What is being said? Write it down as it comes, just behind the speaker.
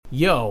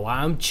Yo,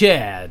 I'm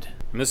Chad.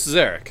 And this is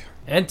Eric.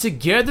 And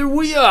together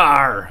we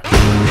are...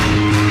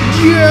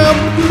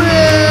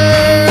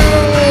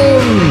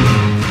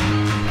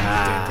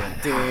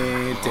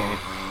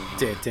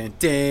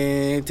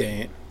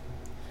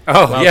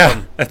 Oh,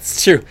 yeah,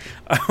 that's true.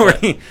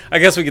 I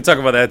guess we could talk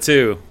about that,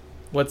 too.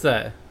 What's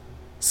that?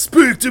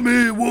 Speak to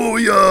me,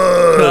 warriors!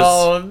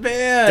 Oh,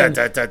 man!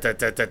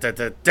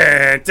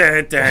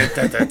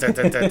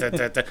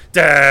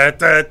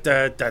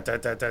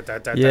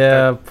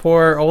 Yeah,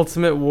 poor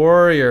Ultimate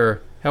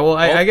Warrior. Well,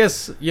 I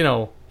guess, you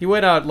know, he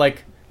went out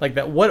like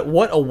that.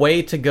 What a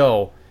way to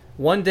go.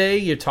 One day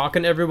you're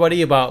talking to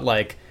everybody about,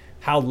 like,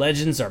 how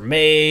legends are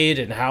made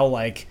and how,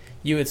 like,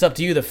 it's up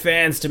to you, the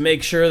fans, to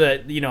make sure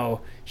that, you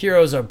know,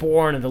 heroes are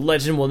born and the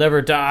legend will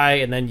never die,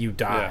 and then you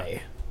die.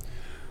 Yeah.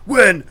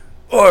 When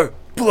our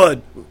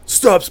blood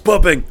stops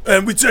pumping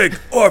and we take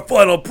our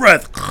final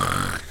breath,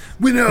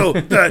 we know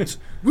that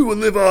we will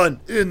live on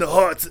in the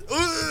hearts.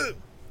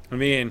 I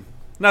mean,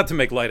 not to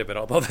make light of it,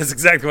 although that's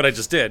exactly what I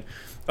just did.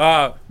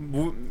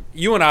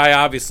 You and I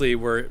obviously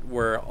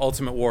were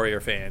Ultimate Warrior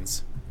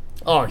fans.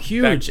 Oh,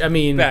 huge.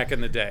 Back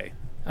in the day.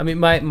 I mean,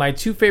 my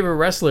two favorite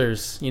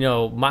wrestlers, you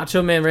know,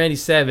 Macho Man Randy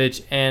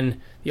Savage and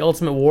the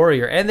Ultimate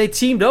Warrior, and they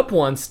teamed up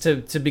once to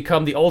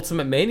become the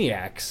Ultimate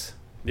Maniacs.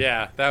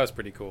 Yeah, that was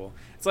pretty cool.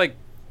 It's like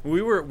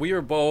we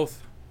were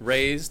both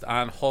raised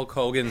on Hulk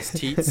Hogan's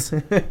teats.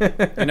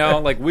 You know,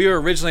 like we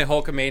were originally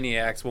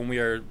Hulkamaniacs when we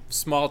were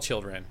small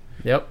children.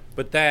 Yep.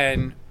 But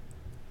then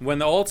when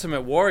the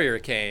Ultimate Warrior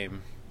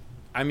came,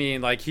 I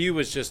mean, like he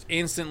was just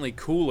instantly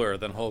cooler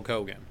than Hulk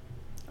Hogan.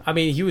 I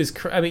mean,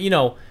 you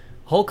know,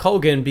 Hulk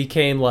Hogan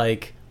became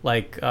like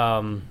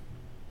the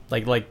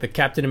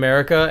Captain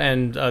America,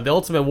 and the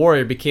Ultimate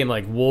Warrior became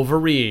like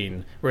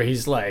Wolverine, where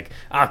he's like,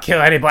 I'll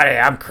kill anybody,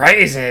 I'm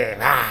crazy.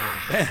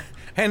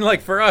 And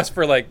like for us,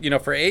 for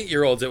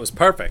 8-year-olds, it was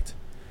perfect.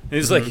 And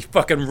he's like, he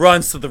fucking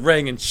runs to the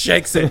ring and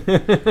shakes it,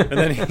 and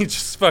then he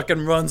just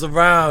fucking runs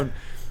around,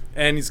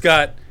 and he's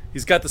got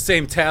the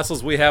same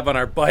tassels we have on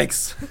our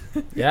bikes.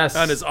 Yes.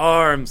 On his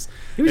arms.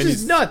 He was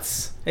just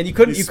nuts, and you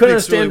couldn't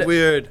understand. Really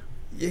weird.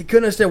 You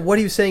couldn't understand what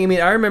he was saying. I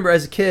mean, I remember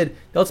as a kid,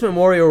 the Ultimate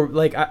Warrior,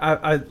 like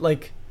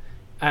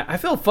I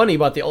felt funny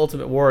about the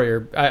Ultimate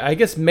Warrior. I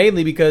guess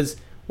mainly because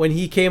when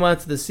he came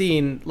onto the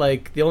scene,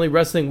 like the only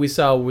wrestling we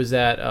saw was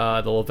at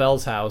the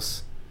Lavelle's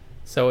house,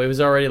 so it was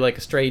already like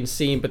a strange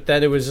scene. But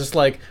then it was just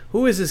like,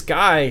 who is this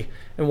guy,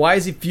 and why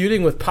is he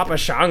feuding with Papa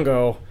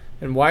Shango,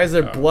 and why is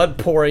there blood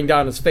pouring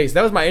down his face?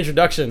 That was my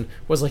introduction.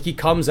 Was like he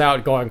comes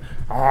out going,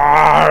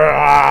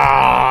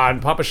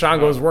 and Papa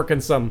Shango is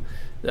working some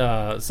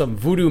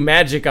voodoo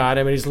magic on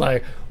him, and he's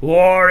like,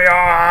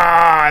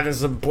 warrior,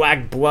 there's some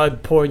black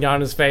blood pouring down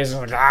his face.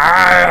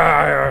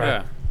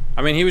 Yeah.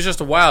 I mean, he was just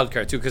a wild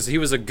card too, because he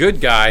was a good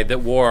guy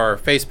that wore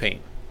face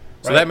paint,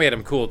 so that made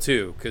him cool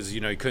too, because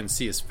you know, you couldn't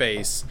see his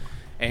face,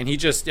 and he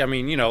just, I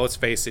mean, you know, let's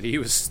face it, he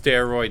was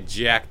steroid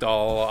jacked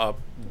all up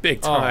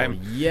big time.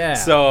 Oh, yeah.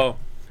 So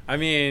I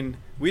mean,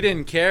 we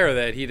didn't care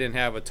that he didn't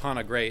have a ton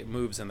of great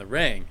moves in the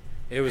ring.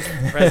 It was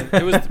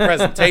the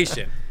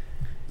presentation.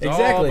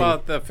 Exactly. All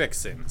about the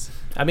fixins.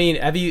 I mean,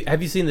 have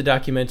you seen the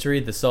documentary,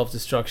 The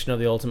Self-Destruction of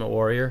the Ultimate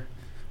Warrior?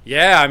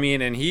 Yeah, I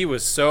mean, and he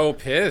was so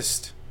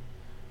pissed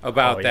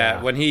about that.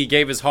 Yeah. When he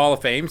gave his Hall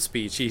of Fame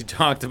speech, he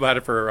talked about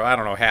it for, I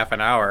don't know, half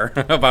an hour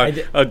about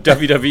how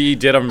WWE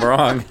did him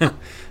wrong.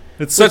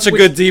 It's such a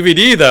good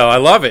DVD, though. I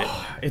love it.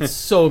 It's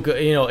so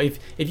good. You know, if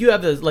you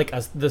have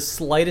the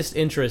slightest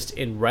interest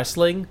in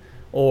wrestling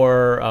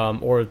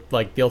or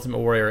like the Ultimate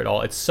Warrior at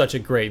all, it's such a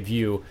great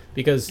view,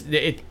 because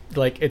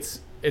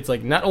it's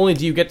like not only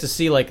do you get to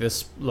see like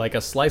this, like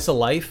a slice of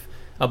life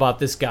about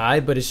this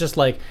guy, but it's just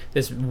like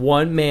this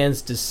one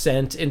man's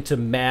descent into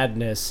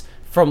madness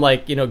from,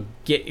 like, you know,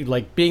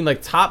 being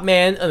like top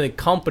man in the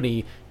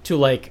company to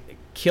like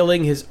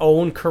killing his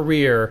own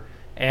career,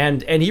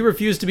 and he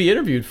refused to be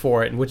interviewed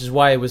for it, which is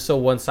why it was so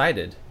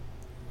one-sided.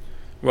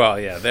 Well,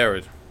 yeah,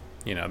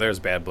 there's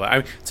bad blood. I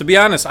mean, to be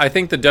honest, I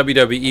think the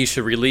WWE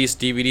should release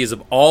DVDs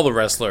of all the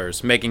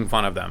wrestlers making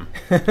fun of them,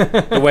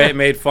 the way it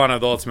made fun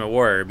of the Ultimate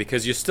Warrior,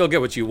 because you still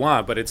get what you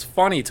want, but it's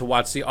funny to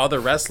watch the other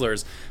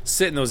wrestlers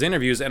sit in those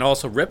interviews and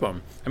also rip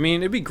them. I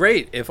mean, it'd be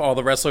great if all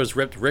the wrestlers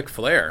ripped Ric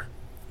Flair.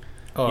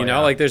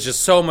 Like there's just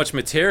so much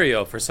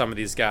material for some of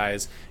these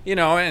guys, you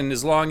know, and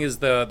as long as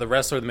the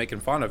wrestler they're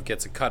making fun of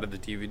gets a cut of the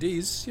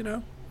DVDs, you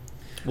know.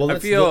 Well, I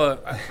feel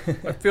a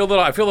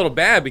little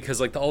bad, because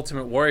like the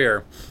Ultimate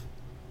Warrior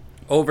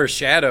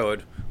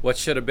overshadowed what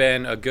should have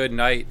been a good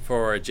night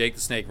for Jake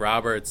the Snake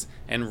Roberts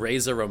and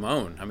Razor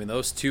Ramon. I mean,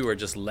 those two are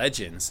just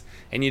legends,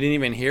 and you didn't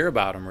even hear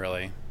about them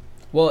really.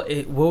 Well,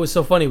 what was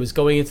so funny was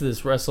going into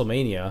this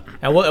WrestleMania,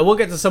 and we'll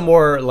get to some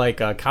more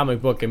like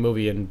comic book and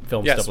movie and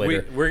film stuff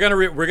later. We're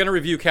gonna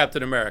review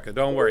Captain America.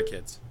 Don't worry,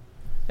 kids.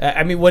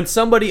 I mean, when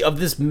somebody of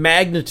this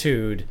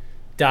magnitude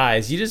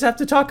dies, you just have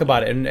to talk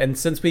about it. And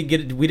since we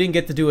didn't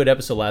get to do an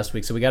episode last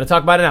week, so we got to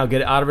talk about it now.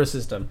 Get it out of our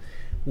system.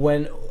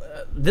 When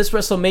this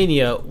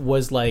WrestleMania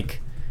was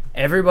like,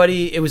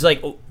 everybody, it was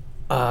like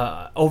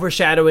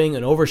overshadowing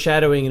and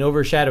overshadowing and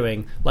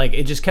overshadowing. Like,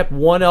 it just kept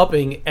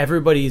one-upping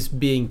everybody's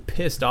being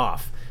pissed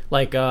off.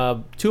 Like,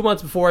 2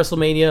 months before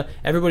WrestleMania,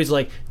 everybody's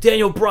like,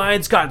 Daniel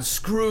Bryan's gotten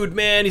screwed,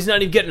 man. He's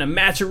not even getting a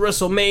match at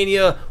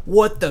WrestleMania.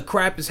 What the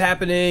crap is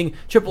happening?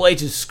 Triple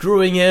H is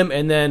screwing him.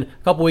 And then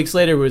a couple weeks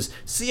later, it was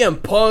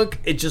CM Punk.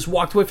 It just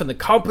walked away from the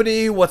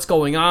company. What's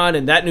going on?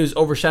 And that news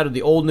overshadowed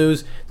the old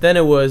news. Then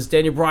it was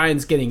Daniel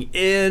Bryan's getting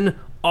in.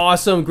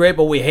 Awesome, great,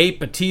 but we hate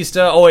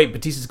Batista. Oh, wait,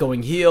 Batista's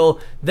going heel.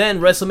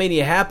 Then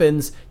WrestleMania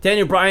happens.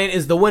 Daniel Bryan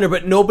is the winner,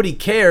 but nobody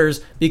cares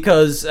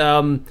because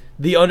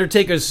The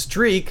Undertaker's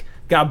streak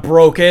got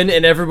broken,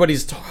 and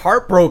everybody's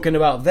heartbroken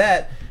about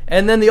that.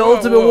 And then the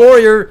Ultimate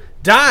Warrior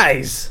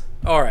dies.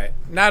 All right,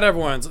 not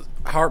everyone's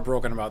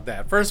heartbroken about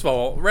that. First of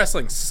all,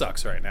 wrestling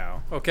sucks right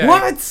now. Okay,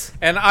 what?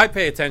 And I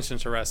pay attention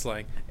to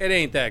wrestling. It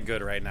ain't that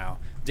good right now.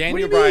 Daniel What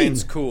do you mean?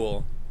 Bryan's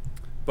cool,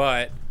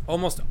 but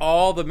almost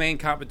all the main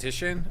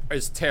competition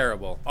is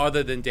terrible.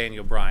 Other than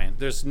Daniel Bryan,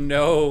 there's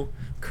no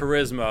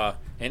charisma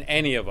in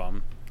any of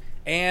them.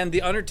 And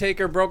The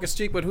Undertaker broke a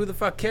streak, but who the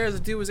fuck cares? The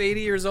dude was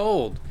 80 years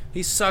old.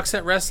 He sucks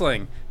at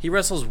wrestling. He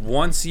wrestles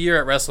once a year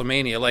at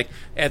WrestleMania. Like,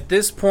 at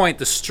this point,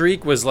 the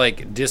streak was,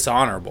 like,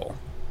 dishonorable.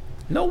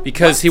 No,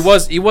 Because he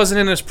wasn't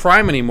in his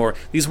prime anymore.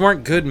 These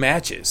weren't good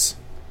matches.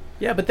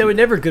 Yeah, but they were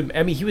never good.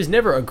 I mean, he was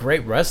never a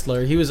great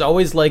wrestler. He was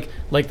always like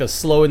the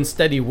slow and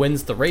steady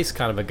wins the race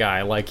kind of a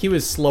guy. Like, he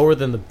was slower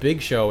than the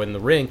Big Show in the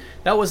ring.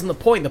 That wasn't the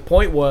point. The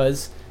point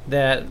was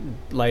that,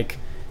 like,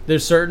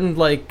 there's certain,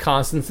 like,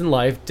 constants in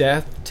life,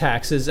 death,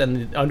 taxes,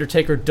 and the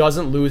Undertaker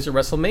doesn't lose at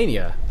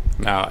WrestleMania.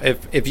 Now,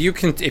 if you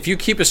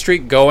keep a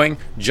streak going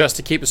just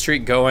to keep a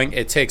streak going,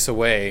 it takes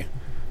away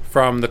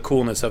from the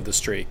coolness of the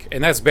streak,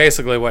 and that's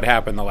basically what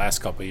happened the last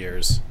couple of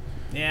years.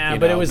 Yeah,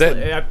 but it was.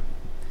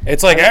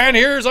 It's like, and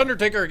here's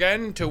Undertaker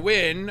again to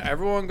win.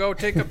 Everyone go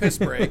take a piss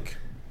break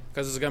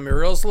because it's gonna be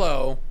real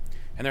slow,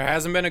 and there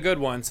hasn't been a good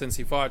one since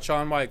he fought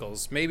Shawn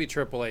Michaels. Maybe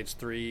Triple H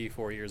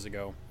 3-4 years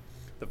ago,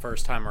 the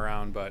first time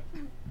around, but.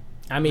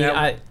 I mean,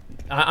 I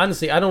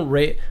honestly, I don't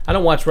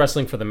watch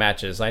wrestling for the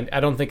matches. I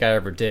don't think I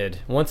ever did.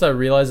 Once I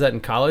realized that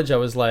in college, I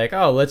was like,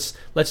 oh, let's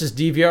just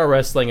DVR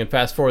wrestling and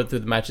fast forward through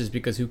the matches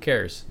because who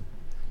cares?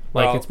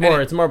 Like,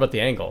 well, it's more about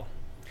the angle.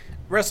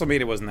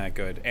 WrestleMania wasn't that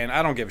good, and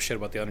I don't give a shit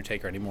about The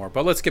Undertaker anymore.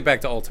 But let's get back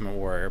to Ultimate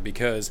Warrior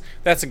because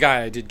that's a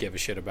guy I did give a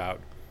shit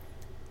about.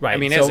 Right. I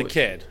mean, as a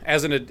kid,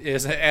 as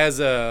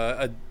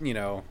a you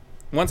know,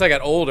 once I got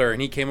older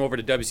and he came over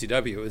to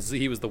WCW,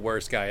 he was the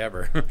worst guy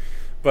ever.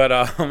 But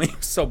he was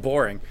so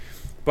boring.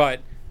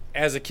 But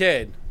as a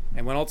kid,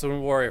 and when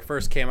Ultimate Warrior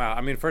first came out,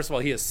 I mean, first of all,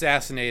 he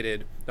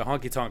assassinated the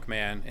Honky Tonk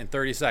Man in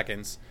 30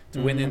 seconds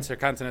to win the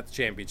Intercontinental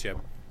Championship.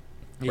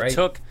 He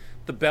took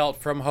the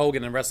belt from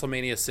Hogan in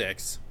WrestleMania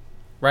 6.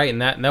 Right,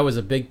 and that was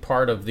a big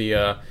part of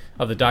the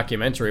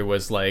documentary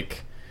was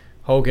like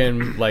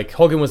Hogan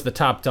was the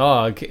top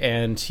dog,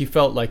 and he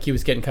felt like he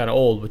was getting kind of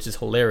old, which is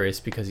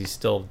hilarious because he's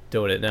still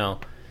doing it now.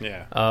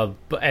 Yeah.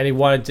 And he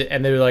wanted to,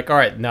 and they were like, all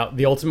right, now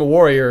the Ultimate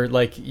Warrior,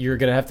 like, you're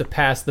gonna have to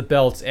pass the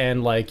belt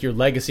and like your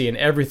legacy and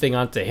everything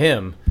onto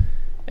him.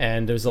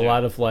 And there's a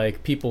lot of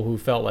like people who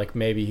felt like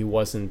maybe he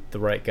wasn't the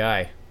right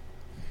guy.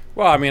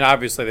 Well, I mean,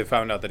 obviously they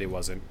found out that he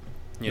wasn't.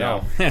 You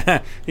know,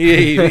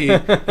 he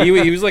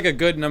was like a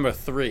good number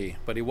 3,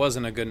 but he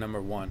wasn't a good number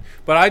 1.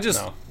 But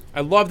I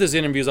loved his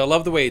interviews. I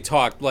loved the way he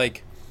talked.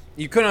 Like,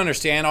 you couldn't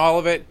understand all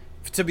of it.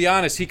 To be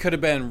honest, he could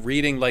have been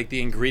reading like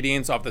the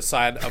ingredients off the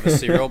side of a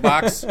cereal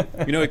box.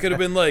 You know, it could have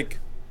been like,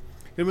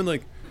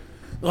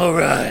 all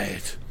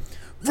right,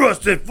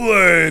 frosted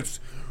flakes.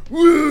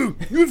 Woo,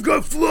 you've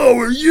got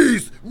flour,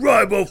 yeast,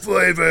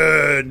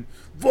 riboflavin,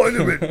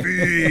 vitamin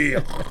B.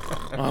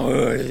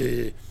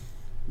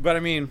 But I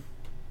mean,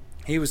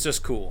 he was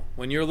just cool.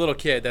 When you're a little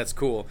kid, that's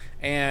cool.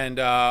 And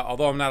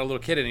although I'm not a little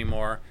kid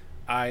anymore,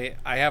 I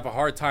have a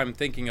hard time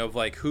thinking of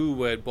like who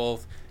would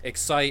both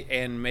excite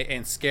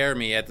and scare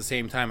me at the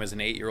same time as an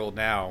 8-year-old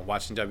now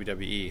watching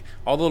WWE.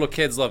 All the little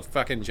kids love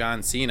fucking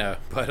John Cena,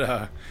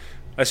 but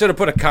I should have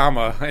put a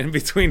comma in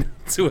between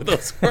 2 of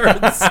those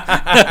words.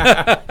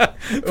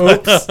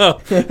 Oops.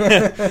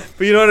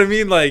 But you know what I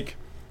mean? Like,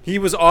 he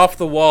was off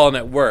the wall and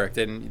it worked.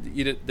 And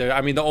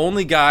the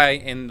only guy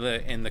in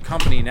the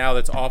company now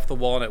that's off the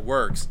wall and it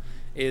works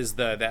is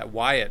that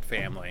Wyatt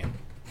family.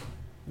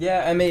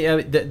 Yeah, I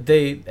mean,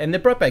 they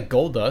brought back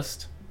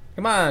Goldust.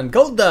 Come on,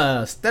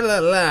 Goldust,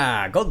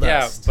 Goldust.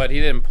 Yeah, but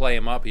he didn't play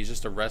him up. He's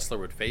just a wrestler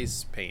with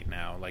face paint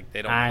now. Like,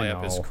 they don't play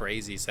up his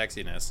crazy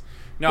sexiness.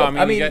 No, well,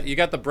 I mean you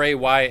got the Bray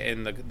Wyatt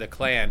in the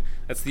Clan.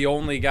 That's the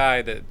only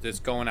guy that's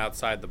going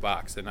outside the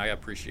box, and I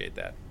appreciate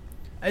that.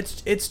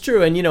 It's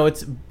true, and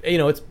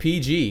it's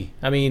PG.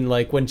 I mean,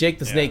 like when Jake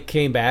the Snake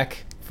came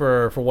back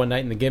for one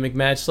night in the gimmick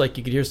match, like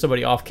you could hear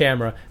somebody off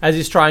camera as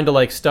he's trying to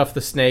like stuff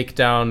the snake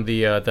down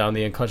the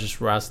unconscious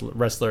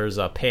wrestler's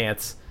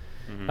pants.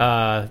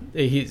 Mm-hmm.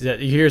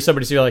 You hear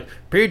somebody say like,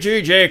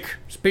 PG, Jake,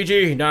 it's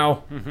PG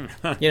now.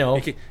 You know,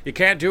 you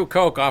can't do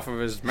coke off of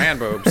his man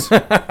boobs.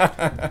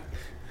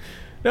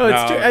 No,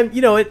 it's true.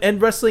 And,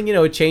 and wrestling,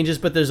 it changes,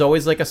 but there's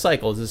always like a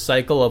cycle. It's a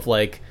cycle of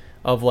like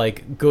of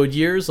like good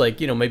years,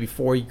 like, you know, maybe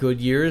 4 good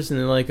years, and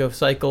then like a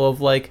cycle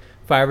of like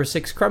 5 or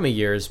 6 crummy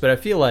years. But I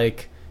feel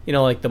like, you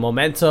know, like the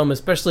momentum,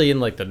 especially in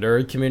like the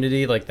nerd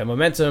community, like the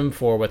momentum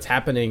for what's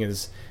happening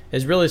is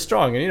really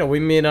strong. And, you know, we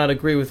may not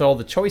agree with all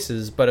the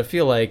choices, but I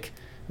feel like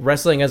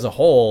wrestling as a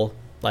whole,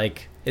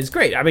 like, is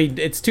great. I mean,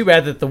 it's too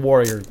bad that the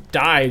Warrior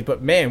died,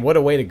 but man, what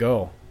a way to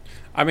go.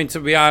 I mean, to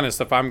be honest,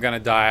 if I'm going to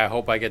die, I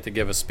hope I get to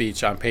give a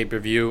speech on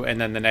pay-per-view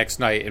and then the next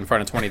night in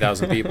front of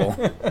 20,000 people.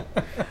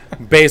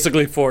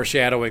 Basically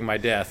foreshadowing my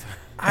death.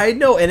 I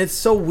know, and it's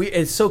so weird.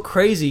 It's so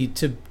crazy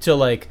to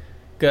like,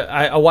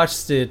 I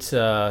watched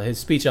his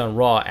speech on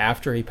Raw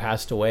after he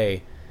passed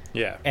away.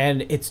 Yeah.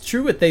 And it's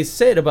true what they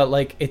said about,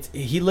 like,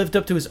 he lived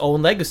up to his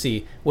own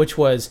legacy, which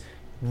was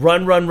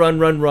run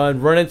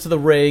into the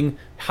ring,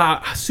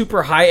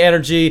 super high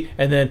energy,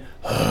 and then,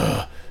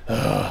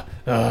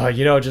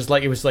 you know, just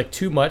like it was like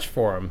too much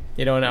for him,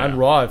 you know. And on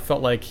Raw, it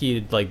felt like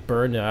he'd like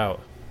burned out.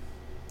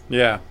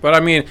 Yeah, but I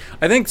mean,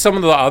 I think some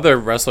of the other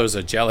wrestlers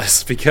are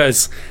jealous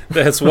because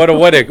that's what a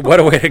way to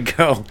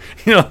go.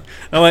 You know,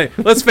 I'm like,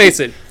 let's face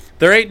it,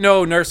 there ain't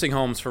no nursing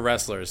homes for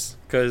wrestlers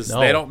because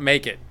they don't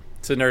make it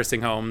to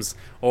nursing homes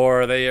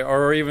or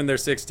even their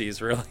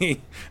 60s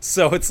really.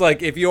 So it's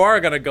like if you are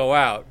gonna go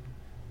out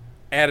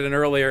at an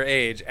earlier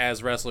age,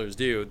 as wrestlers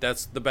do,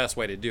 that's the best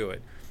way to do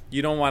it.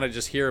 You don't want to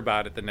just hear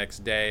about it the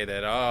next day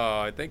that,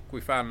 oh, I think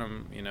we found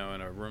him, you know, in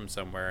a room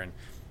somewhere, and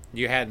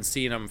you hadn't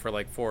seen him for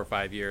like 4 or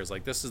 5 years.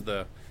 Like, this is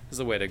the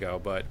way to go.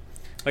 But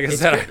like I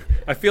said,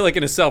 I feel like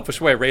in a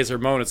selfish way, Razor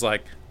Ramon is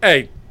like,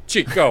 hey,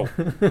 Chico,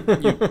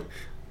 you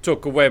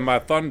took away my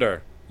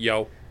thunder,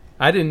 yo.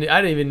 I didn't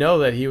even know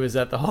that he was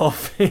at the Hall of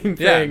Fame thing.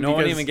 Yeah, no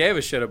one even gave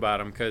a shit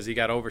about him because he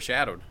got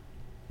overshadowed.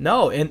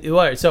 No, and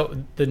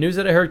so the news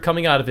that I heard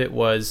coming out of it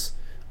was,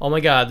 oh my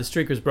God, the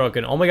streak was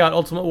broken. Oh my God,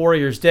 Ultimate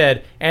Warrior's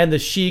dead, and the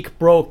Sheik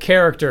broke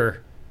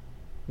character.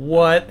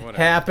 What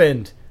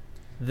happened?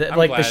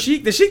 The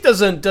Sheik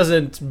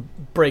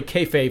doesn't break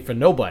kayfabe for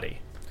nobody.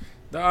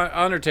 The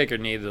Undertaker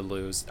needed to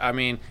lose. I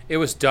mean, it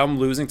was dumb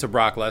losing to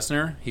Brock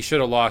Lesnar. He should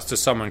have lost to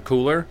someone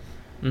cooler,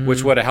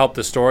 which would have helped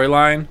the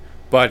storyline.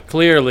 But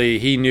clearly,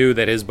 he knew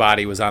that his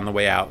body was on the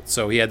way out,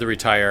 so he had to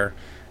retire.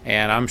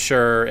 And I'm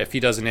sure if he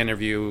does an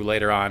interview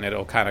later on,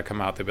 it'll kind of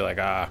come out. They'll be like,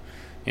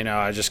 you know,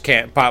 I just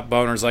can't pop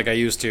boners like I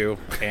used to,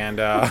 and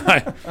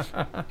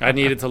I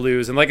needed to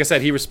lose. And like I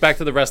said, he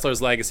respected the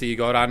wrestler's legacy. You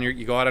go out on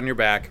your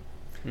back.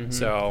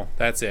 So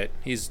that's it.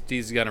 He's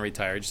gonna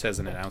retire. He just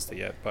hasn't announced it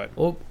yet. But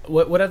well,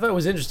 what I thought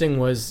was interesting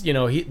was, you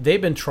know,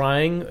 they've been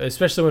trying,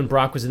 especially when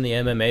Brock was in the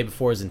MMA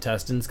before his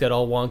intestines got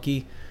all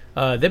wonky.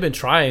 They've been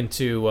trying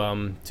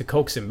to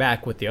coax him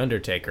back with the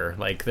Undertaker.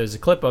 Like, there's a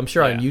clip I'm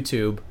sure on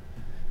YouTube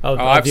of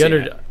I've the seen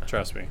it.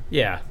 Trust me.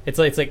 Yeah, it's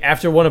like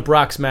after one of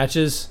Brock's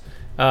matches.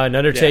 An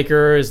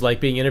Undertaker is like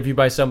being interviewed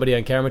by somebody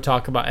on camera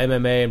talking about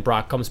MMA, and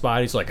Brock comes by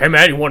and he's like, "Hey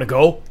man, you want to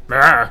go?"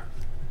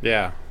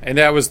 Yeah, and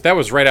that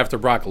was right after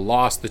Brock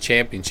lost the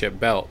championship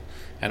belt,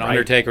 and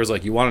Undertaker was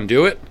like, "You want to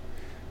do it?"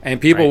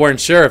 And people weren't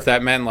sure if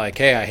that meant like,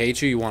 "Hey, I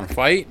hate you. You want to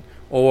fight?"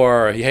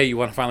 or "Hey, you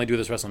want to finally do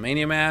this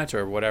WrestleMania match?"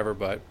 or whatever.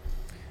 But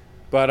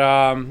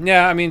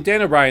yeah, I mean,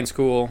 Daniel Bryan's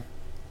cool,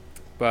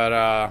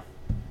 but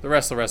the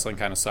rest of wrestling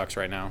kind of sucks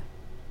right now.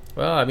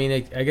 Well, I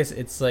mean, I guess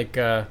it's like.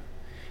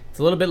 It's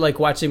a little bit like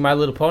watching My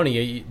Little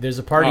Pony. There's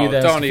a part of you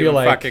that don't feel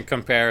like fucking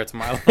compare it to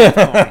My Little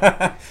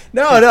Pony.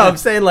 No, I'm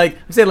saying like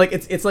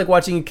it's like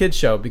watching a kids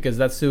show because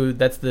that's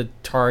the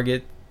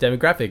target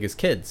demographic is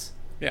kids.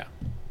 Yeah.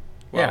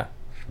 Well,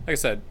 like I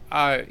said,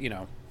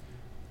 I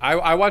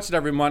watch it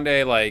every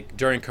Monday, like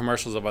during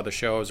commercials of other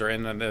shows or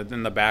in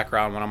the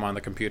background when I'm on the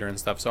computer and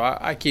stuff. So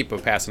I keep a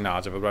passing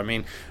knowledge of it. But I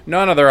mean,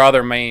 none of their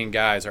other main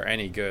guys are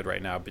any good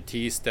right now.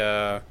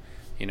 Batista,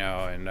 you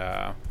know,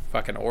 and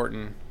fucking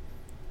Orton.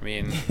 I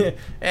mean,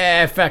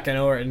 fucking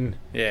Orton.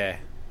 Yeah,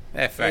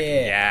 that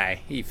fucking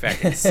guy. He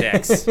fucking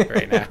sucks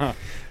right now.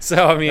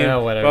 So I mean,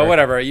 whatever. But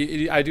whatever.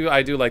 I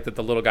do like that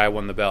the little guy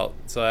won the belt.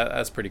 So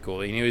that's pretty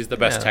cool. He was the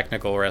best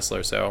technical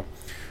wrestler. So,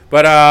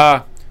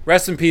 but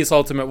rest in peace,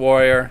 Ultimate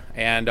Warrior.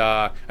 And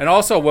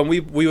also when we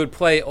would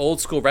play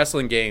old school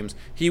wrestling games,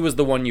 he was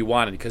the one you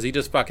wanted because he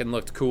just fucking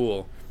looked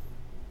cool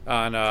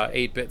on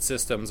 8-bit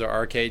systems or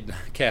arcade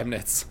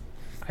cabinets.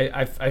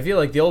 I feel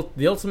like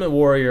the Ultimate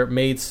Warrior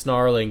made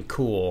snarling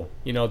cool.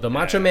 You know, the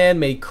Macho Man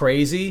made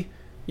crazy,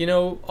 you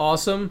know,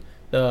 awesome.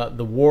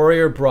 The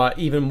Warrior brought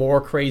even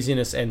more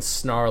craziness and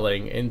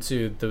snarling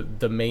into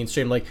the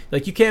mainstream. Like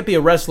you can't be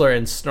a wrestler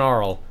and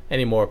snarl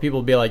anymore. People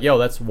will be like, yo,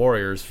 that's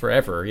Warriors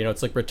forever. You know,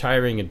 it's like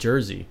retiring a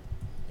jersey.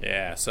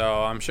 Yeah,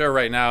 so I'm sure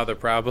right now they're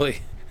probably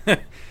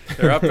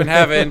they're up in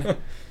heaven.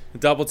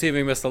 Double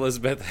teaming Miss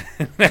Elizabeth,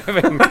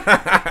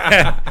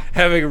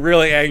 having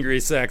really angry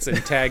sex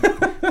and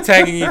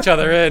tagging each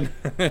other in.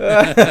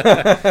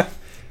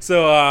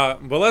 So,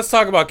 but let's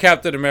talk about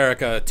Captain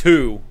America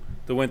 2,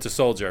 The Winter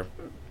Soldier.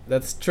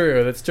 That's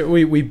true.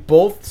 We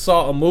both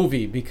saw a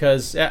movie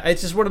because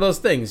it's just one of those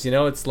things, you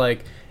know. It's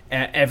like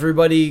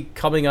everybody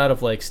coming out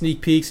of like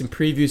sneak peeks and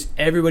previews.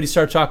 Everybody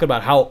started talking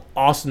about how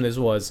awesome this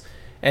was,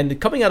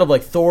 And coming out of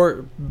like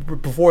Thor,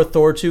 before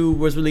Thor 2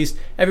 was released,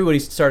 everybody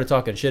started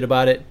talking shit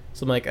about it.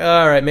 So I'm like,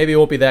 all right, maybe it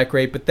won't be that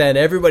great. But then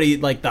everybody,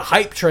 like, the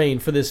hype train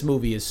for this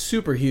movie is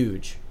super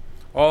huge.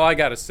 All I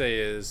gotta say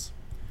is,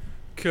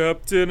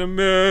 Captain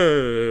America,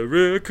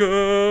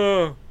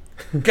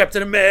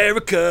 Captain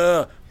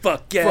America.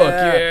 Fuck yeah. Fuck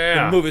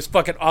yeah. The movie's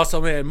fucking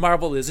awesome, and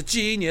Marvel is a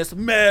genius.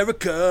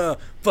 America.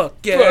 Fuck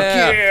yeah. Fuck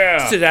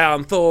yeah. Sit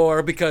down,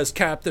 Thor, because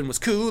Captain was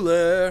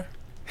cooler.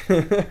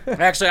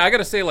 Actually, I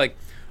gotta say, like,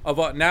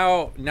 about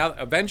now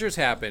Avengers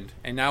happened,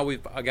 and now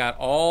we've got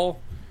all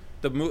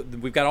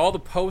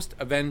the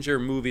post-Avenger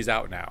movies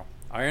out now.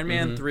 Iron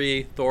Man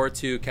 3, Thor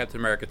 2, Captain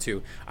America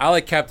 2. I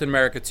like Captain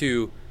America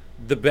 2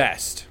 the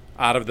best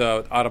out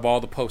of all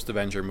the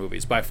post-Avenger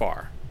movies by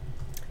far.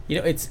 You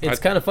know, it's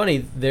kind of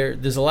funny.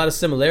 There's a lot of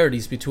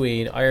similarities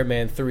between Iron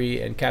Man 3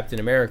 and Captain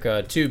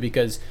America 2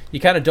 because you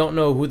kind of don't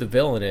know who the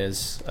villain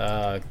is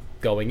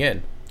going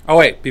in. Oh,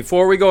 wait.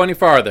 Before we go any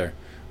farther,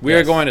 we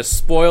are going to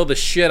spoil the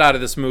shit out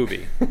of this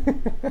movie.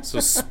 So,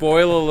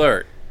 spoil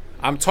alert.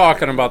 I'm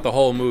talking about the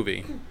whole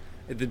movie.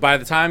 By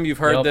the time you've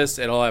heard this,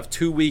 it'll have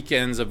 2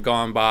 weekends have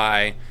gone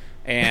by,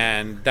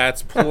 and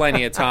that's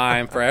plenty of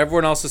time for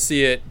everyone else to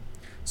see it.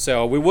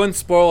 So we wouldn't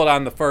spoil it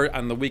on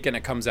the weekend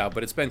it comes out,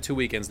 but it's been 2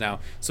 weekends now.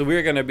 So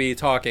we're going to be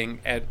talking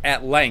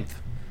at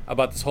length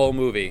about this whole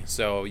movie.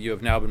 So you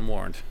have now been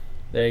warned.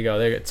 There you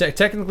go.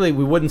 Technically,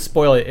 we wouldn't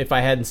spoil it if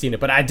I hadn't seen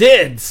it, but I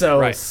did.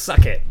 So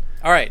Suck it.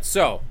 All right.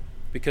 So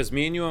because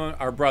me and you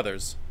are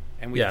brothers,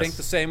 and we think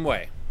the same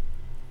way,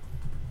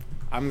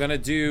 I'm gonna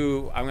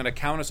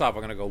count us off.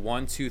 I'm gonna go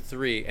 1, 2,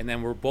 3, and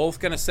then we're both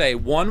gonna say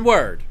one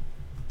word.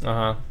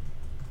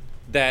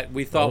 That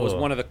we thought was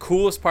one of the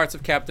coolest parts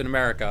of Captain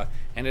America,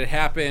 and it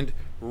happened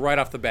right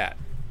off the bat.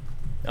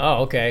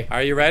 Oh, okay.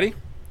 Are you ready? So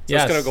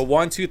yes. It's going to go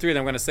 1, 2, 3, then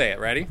I'm going to say it.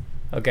 Ready?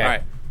 Okay. All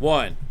right.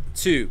 1,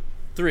 2,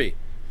 3.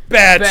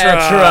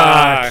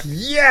 Batroc!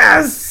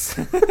 Yes!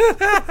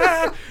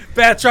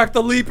 Batroc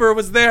the Leaper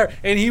was there,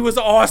 and he was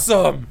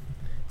awesome.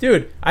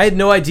 Dude, I had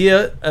no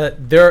idea.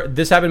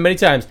 This happened many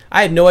times.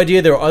 I had no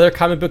idea there were other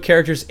comic book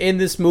characters in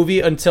this movie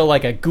until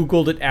like I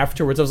Googled it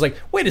afterwards. I was like,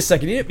 wait a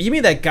second. You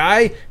mean that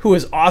guy who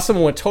was awesome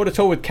and went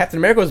toe-to-toe with Captain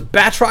America was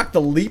Batroc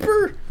the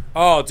Leaper?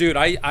 Oh, dude,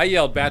 I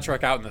yelled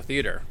Batroc out in the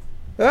theater.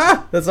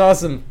 Ah, that's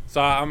awesome.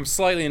 So I'm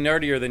slightly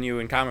nerdier than you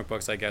in comic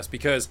books, I guess,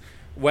 because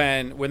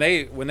when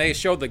they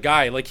showed the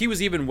guy, like he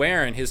was even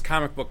wearing his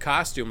comic book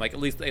costume, like at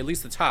least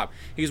the top.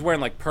 He was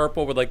wearing like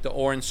purple with like the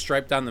orange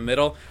stripe down the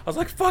middle. I was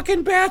like,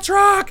 fucking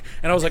Batroc!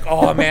 And I was like,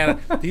 oh man,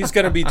 he's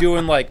gonna be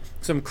doing like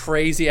some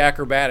crazy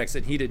acrobatics,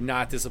 and he did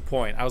not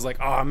disappoint. I was like,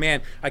 oh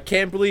man, I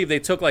can't believe they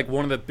took like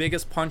one of the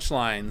biggest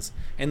punchlines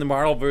in the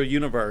Marvel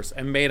universe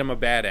and made him a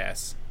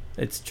badass.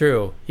 It's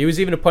true. He was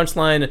even a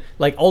punchline,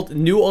 like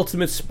new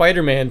Ultimate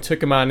Spider-Man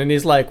took him on, and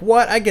he's like,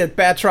 what? I get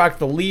Batroc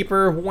the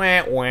Leaper,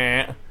 wah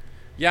wah.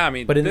 Yeah, I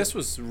mean, this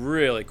was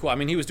really cool. I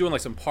mean, he was doing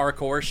like some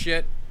parkour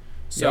shit.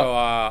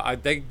 So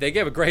they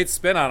gave a great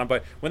spin on him.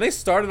 But when they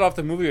started off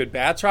the movie with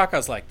Batroc, I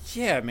was like,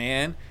 yeah,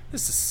 man,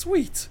 this is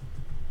sweet.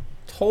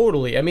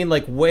 Totally. I mean,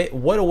 like,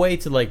 what a way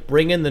to like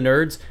bring in the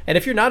nerds. And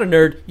if you're not a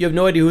nerd, you have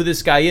no idea who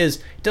this guy is.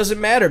 It doesn't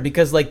matter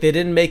because like they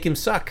didn't make him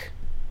suck.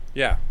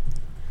 Yeah.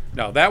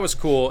 No, that was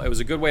cool. It was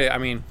a good way. I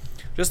mean,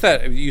 just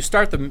that you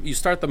start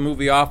the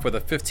movie off with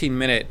a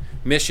 15-minute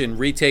mission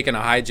retaking a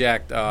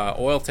hijacked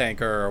oil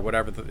tanker or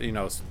whatever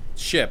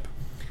ship,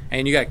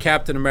 and you got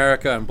Captain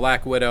America and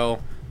Black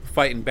Widow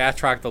fighting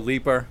Batroc the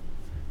Leaper.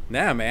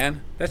 Nah,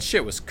 man, that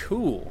shit was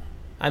cool.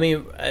 I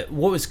mean,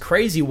 what was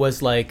crazy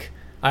was like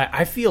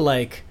I feel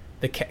like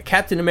the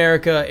Captain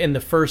America in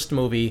the first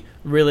movie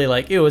really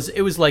like it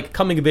was like a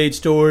coming of age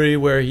story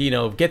where he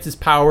gets his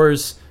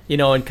powers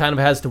and kind of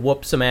has to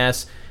whoop some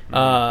ass.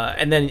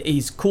 And then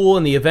he's cool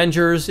in the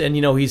Avengers, and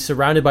he's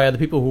surrounded by other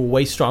people who are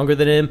way stronger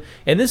than him.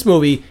 In this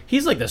movie,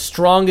 he's like the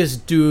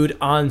strongest dude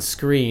on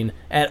screen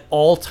at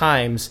all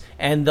times,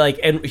 and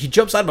he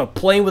jumps out of a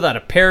plane without a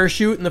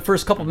parachute in the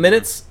first couple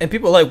minutes, and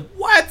people are like,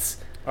 "What?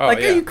 Are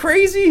you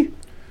crazy?"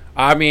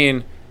 I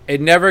mean, it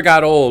never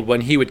got old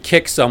when he would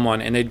kick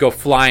someone and they'd go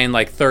flying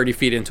like 30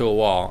 feet into a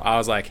wall. I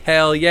was like,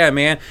 hell yeah,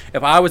 man!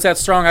 If I was that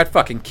strong, I'd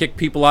fucking kick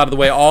people out of the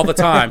way all the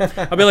time.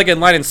 I'd be like in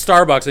line in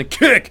Starbucks and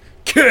kick.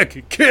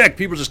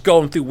 People just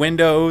going through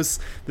windows.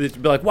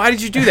 They'd be like, why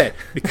did you do that?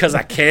 Because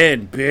I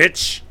can,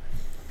 bitch.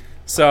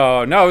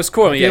 So, no, it was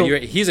cool. Yeah,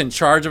 he's in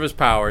charge of his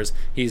powers.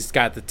 He's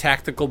got the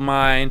tactical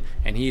mind,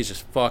 and he's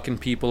just fucking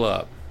people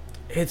up.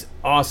 It's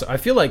awesome. I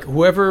feel like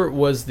whoever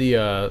was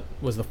the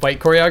fight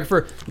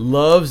choreographer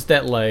loves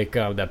that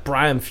that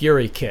Brian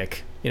Fury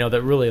kick.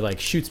 That really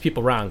shoots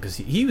people around because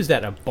he used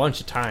that a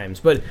bunch of times.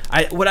 But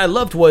what I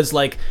loved was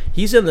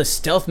he's in the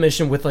stealth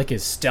mission with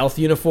his stealth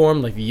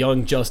uniform, like the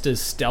Young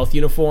Justice stealth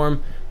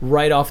uniform,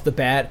 right off the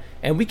bat,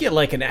 and we get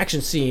an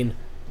action scene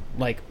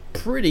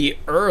pretty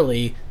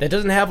early that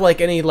doesn't have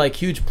any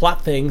huge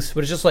plot things,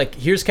 but it's just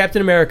here's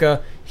Captain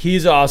America,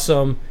 he's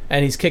awesome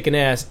and he's kicking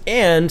ass,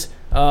 and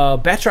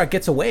Batroc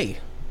gets away.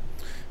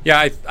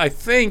 Yeah, I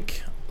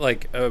think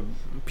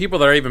people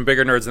that are even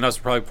bigger nerds than us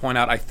would probably point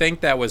out, I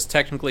think that was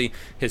technically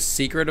his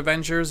Secret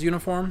Avengers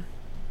uniform.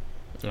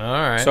 All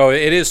right. So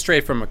it is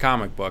straight from a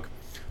comic book.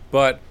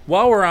 But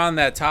while we're on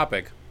that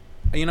topic,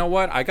 you know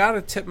what? I got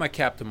to tip my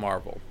cap to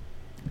Marvel.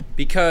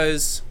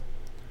 Because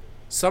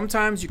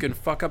sometimes you can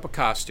fuck up a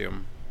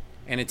costume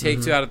and it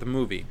takes you out of the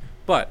movie.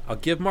 But I'll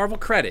give Marvel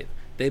credit.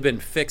 They've been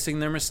fixing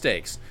their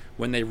mistakes.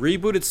 When they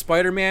rebooted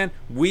Spider-Man,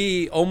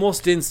 we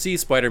almost didn't see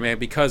Spider-Man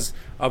because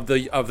of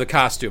the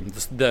costume.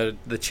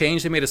 The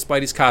change they made to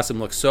Spidey's costume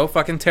looked so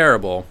fucking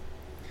terrible.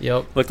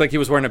 Yep. Looked like he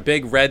was wearing a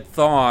big red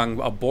thong,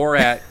 a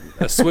Borat,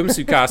 a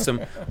swimsuit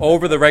costume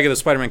over the regular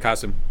Spider-Man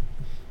costume.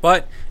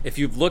 But if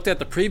you've looked at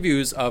the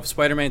previews of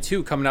Spider-Man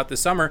 2 coming out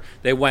this summer,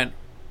 they went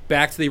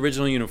back to the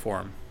original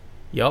uniform.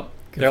 Yep.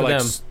 They're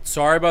like,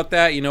 sorry about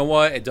that. You know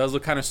what? It does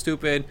look kind of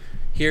stupid.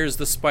 Here's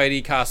the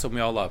Spidey costume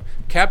we all love.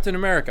 Captain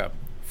America,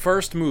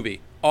 first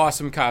movie,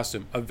 awesome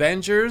costume.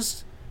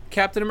 Avengers,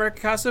 Captain America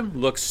costume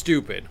looks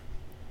stupid.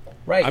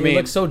 Right, it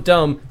looks so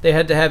dumb. They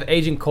had to have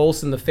Agent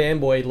Coulson, the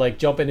fanboy, like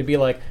jump in and be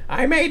like,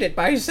 "I made it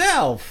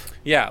myself."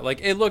 Yeah, like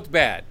it looked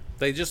bad.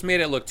 They just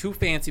made it look too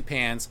fancy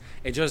pants.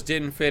 It just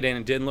didn't fit in.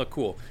 It didn't look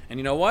cool. And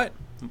you know what?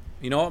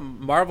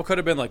 Marvel could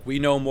have been like, we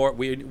know more.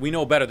 We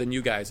know better than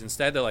you guys.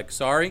 Instead, they're like,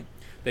 sorry.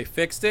 They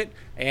fixed it,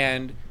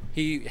 and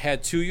he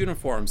had two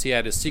uniforms. He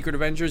had his Secret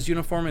Avengers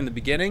uniform in the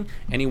beginning,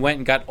 and he went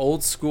and got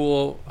old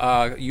school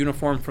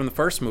uniform from the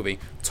first movie.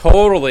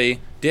 Totally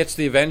ditched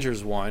the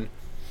Avengers one.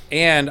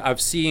 And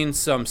I've seen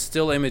some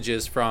still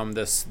images from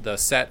the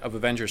set of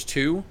Avengers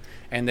 2,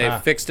 and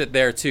they've fixed it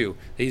there too.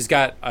 He's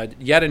got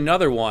yet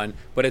another one,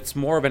 but it's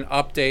more of an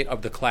update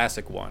of the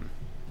classic one.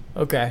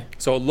 Okay.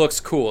 So it looks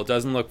cool. It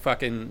doesn't look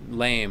fucking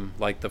lame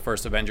like the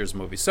first Avengers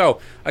movie. So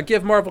I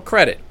give Marvel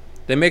credit.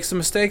 They make some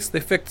mistakes. They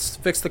fix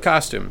the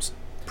costumes.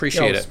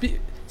 Appreciate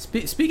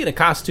it. Speaking of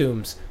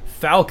costumes,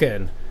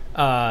 Falcon,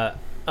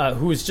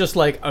 who's just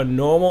like a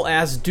normal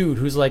ass dude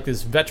who's like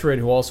this veteran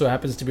who also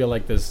happens to be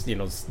like this,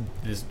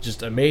 this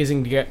just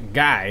amazing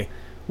guy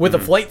with a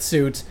flight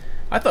suit.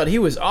 I thought he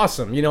was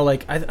awesome.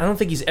 I don't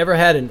think he's ever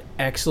had an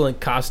excellent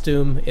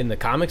costume in the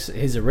comics.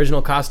 His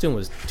original costume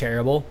was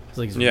terrible. It was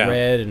like this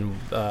red and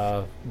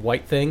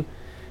white thing.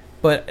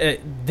 But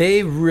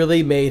they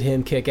really made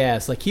him kick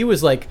ass. Like, he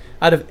was like,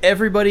 out of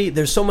everybody,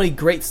 there's so many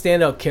great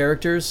standout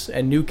characters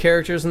and new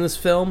characters in this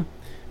film.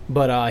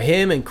 But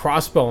him and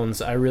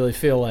Crossbones, I really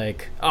feel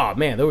like, oh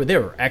man, they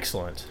were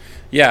excellent.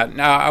 Yeah,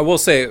 now I will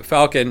say,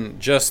 Falcon,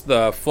 just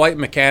the flight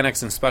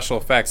mechanics and special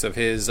effects of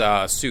his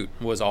suit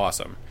was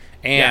awesome.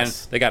 And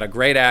they got a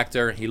great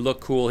actor. He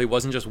looked cool. He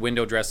wasn't just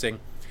window dressing.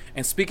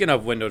 And speaking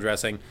of window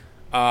dressing,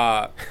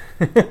 Black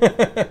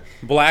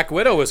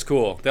Widow was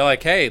cool. They're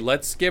like, hey,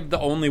 let's give the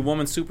only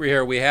woman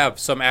superhero we have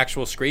some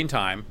actual screen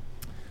time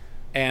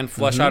and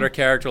flesh out her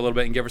character a little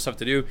bit and give her stuff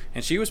to do.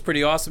 And she was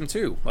pretty awesome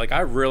too. Like,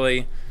 I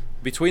really,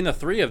 between the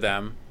three of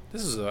them,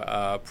 this is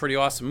a pretty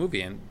awesome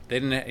movie. And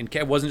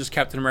it wasn't just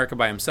Captain America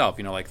by himself,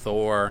 like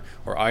Thor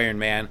or Iron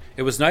Man.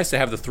 It was nice to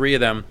have the three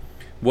of them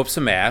whoop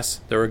some ass.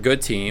 They were a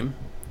good team.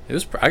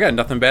 I got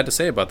nothing bad to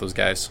say about those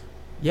guys.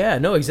 Yeah,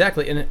 no,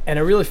 exactly. And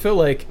I really feel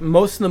like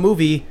most of the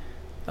movie,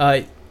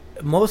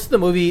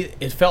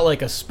 it felt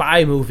like a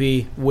spy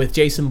movie with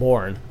Jason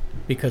Bourne,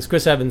 because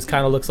Chris Evans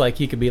kind of looks like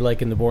he could be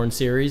like in the Bourne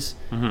series.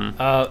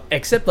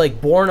 Except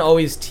like Bourne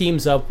always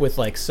teams up with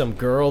like some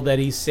girl that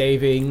he's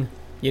saving,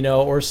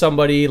 or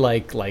somebody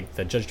like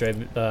the Judge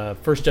Dredd,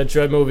 first Judge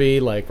Dredd movie,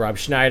 like Rob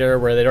Schneider,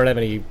 where they don't have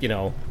any,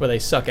 where they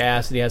suck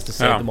ass and he has to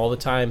save them all the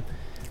time.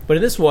 But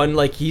in this one,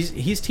 like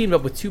he's teamed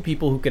up with two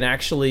people who can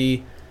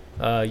actually,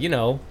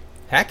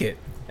 hack it,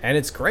 and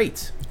it's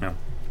great. Yeah.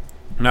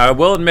 Now I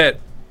will admit,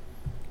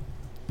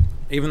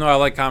 even though I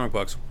like comic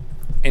books,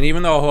 and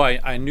even though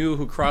I knew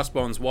who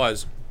Crossbones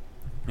was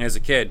as a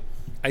kid,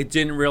 I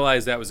didn't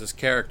realize that was his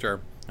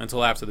character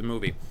until after the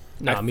movie.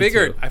 I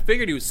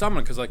figured he was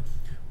someone, because like,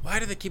 why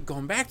do they keep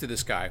going back to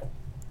this guy?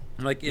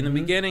 Like in the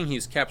beginning,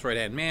 he's Cap's right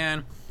hand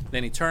man,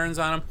 then he turns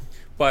on him,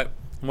 but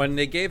when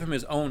they gave him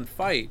his own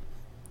fight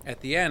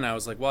at the end, I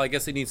was like, well, I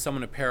guess they need someone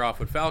to pair off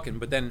with Falcon.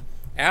 But then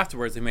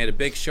afterwards, they made a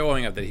big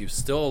showing of that he was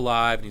still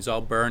alive and he's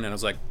all burned, and I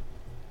was like,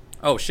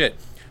 oh shit,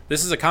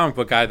 this is a comic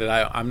book guy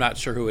that I'm not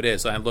sure who it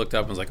is. So I looked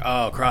up and was like,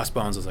 oh,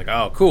 Crossbones. I was like,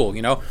 oh, cool,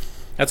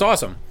 that's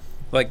awesome.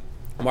 Like,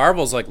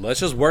 Marvel's like,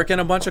 let's just work in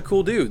a bunch of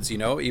cool dudes,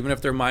 even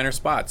if they're minor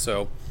spots.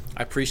 So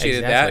I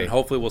appreciated that, and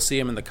hopefully we'll see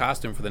him in the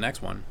costume for the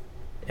next one.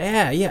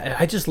 Yeah,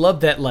 I just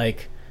love that,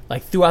 like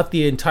throughout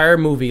the entire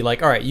movie,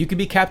 like, all right, you could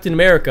be Captain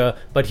America,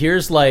 but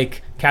here's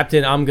like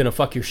Captain, I'm gonna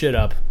fuck your shit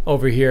up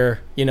over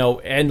here,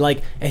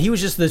 and he was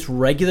just this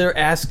regular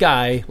ass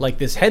guy, like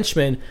this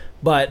henchman,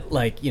 but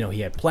like, he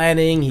had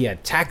planning, he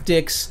had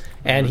tactics,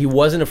 and he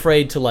wasn't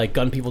afraid to like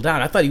gun people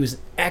down. I thought he was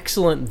an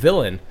excellent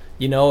villain,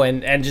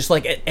 and just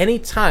like at any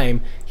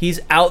time he's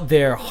out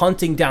there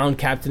hunting down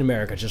Captain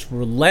America just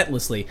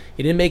relentlessly.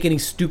 He didn't make any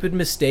stupid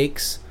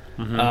mistakes.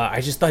 I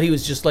just thought he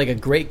was just like a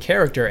great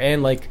character,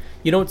 and like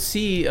you don't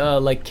see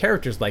like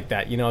characters like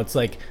that. It's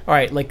like, all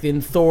right, like in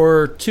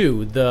Thor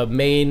 2, the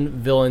main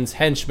villain's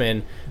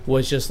henchman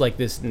was just like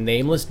this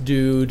nameless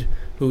dude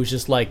who's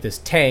just like this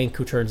tank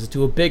who turns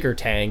into a bigger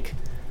tank,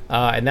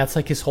 and that's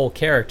like his whole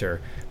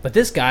character. But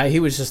this guy, he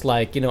was just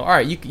like, all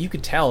right, you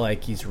could tell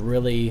like he's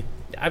really.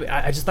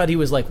 I just thought he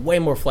was like way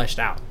more fleshed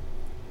out.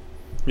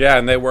 Yeah,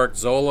 and they worked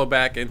Zola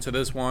back into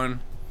this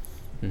one.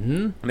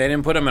 Mm-hmm. And they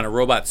didn't put him in a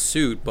robot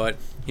suit, but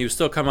he was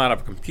still coming out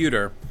of a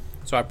computer,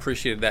 so I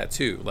appreciated that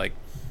too. Like,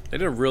 they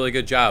did a really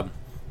good job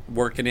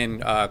working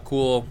in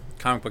cool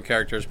comic book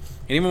characters.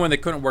 And even when they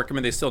couldn't work him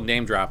in, they still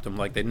name dropped him.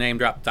 Like, they name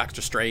dropped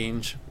Doctor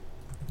Strange.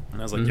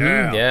 And I was like,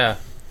 yeah.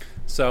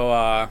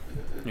 So,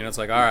 it's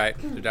like, all right,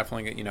 they're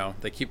definitely,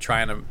 they keep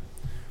trying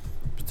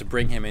to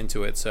bring him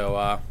into it.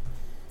 So,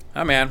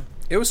 man,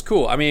 it was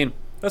cool. I mean,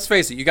 let's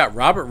face it, you got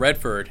Robert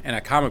Redford in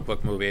a comic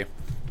book movie,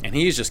 and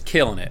he's just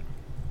killing it.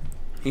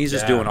 He's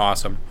just doing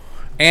awesome.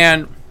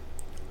 And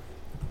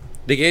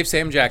they gave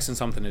Sam Jackson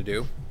something to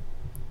do.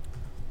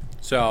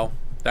 So,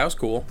 that was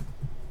cool.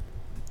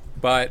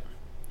 But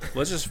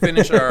let's just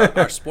finish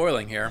our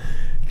spoiling here.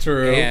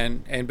 True.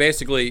 And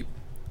basically,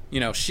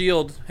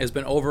 S.H.I.E.L.D. has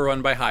been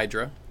overrun by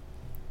Hydra.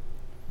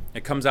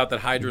 It comes out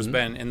that Hydra's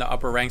been in the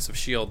upper ranks of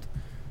S.H.I.E.L.D.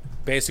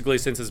 basically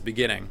since its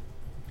beginning.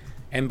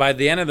 And by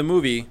the end of the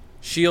movie,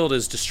 S.H.I.E.L.D.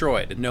 is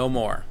destroyed, no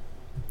more.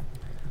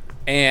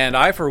 And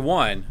I, for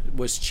one,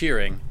 was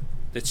cheering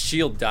that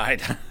S.H.I.E.L.D.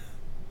 died.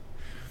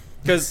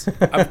 Because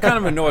I'm kind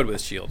of annoyed with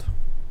S.H.I.E.L.D.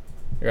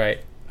 Right.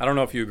 I don't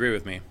know if you agree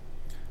with me.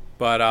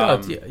 But,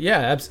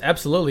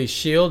 absolutely.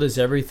 S.H.I.E.L.D. is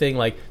everything.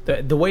 Like,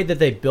 the way that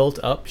they built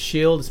up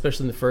S.H.I.E.L.D.,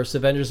 especially in the first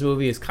Avengers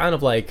movie, is kind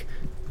of like,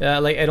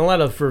 and a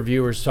lot of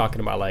reviewers talking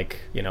about,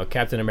 like,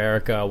 Captain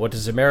America, what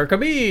does America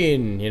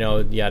mean?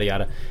 Yada,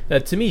 yada.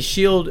 To me,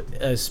 S.H.I.E.L.D.,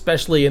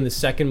 especially in the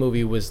second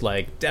movie, was,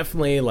 like,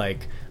 definitely,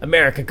 like,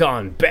 America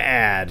gone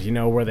bad,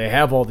 where they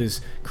have all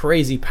these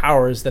crazy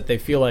powers that they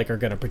feel like are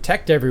going to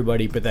protect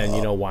everybody, but then,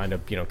 wind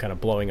up, kind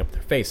of blowing up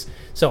their face.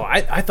 So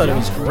I thought it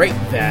was great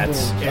that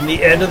in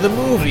the end of the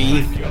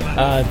movie,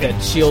 that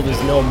S.H.I.E.L.D.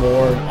 is no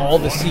more, all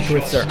the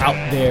secrets are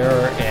out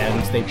there,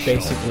 and they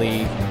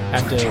basically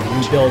have to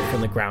rebuild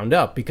from the ground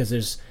up,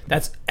 because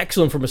that's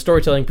excellent from a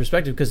storytelling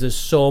perspective, because there's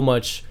so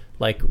much,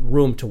 like,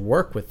 room to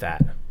work with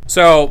that.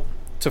 So,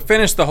 to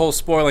finish the whole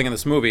spoiling in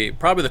this movie,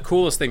 probably the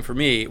coolest thing for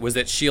me was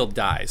that S.H.I.E.L.D.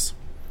 dies.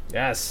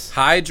 Yes.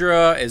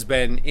 Hydra has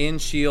been in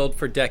S.H.I.E.L.D.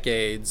 for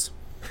decades.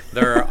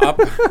 They're up.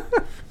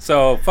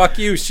 So, fuck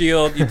you,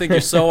 S.H.I.E.L.D. You think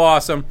you're so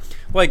awesome.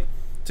 Like,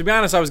 to be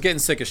honest, I was getting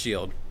sick of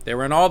S.H.I.E.L.D. They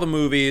were in all the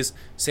movies.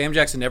 Sam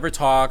Jackson never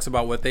talks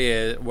about what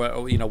they're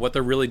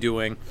really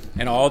doing,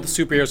 and all the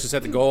superheroes just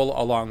have to go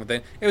along with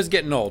it. It was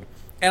getting old.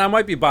 And I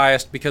might be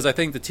biased because I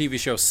think the TV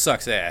show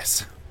sucks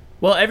ass.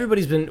 Well,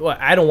 everybody's been... Well,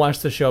 I don't watch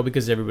the show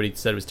because everybody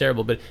said it was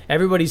terrible, but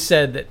everybody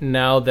said that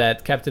now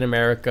that Captain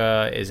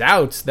America is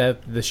out,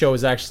 that the show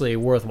is actually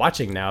worth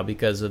watching now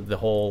because of the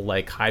whole,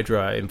 like,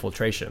 Hydra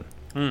infiltration.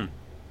 You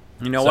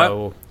know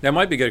what? That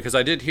might be good, because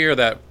I did hear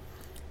that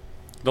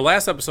the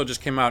last episode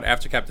just came out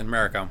after Captain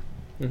America,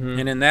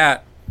 and in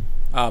that,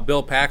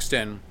 Bill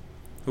Paxton,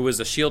 who was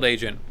a S.H.I.E.L.D.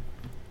 agent,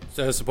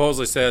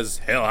 supposedly says,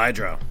 "Hail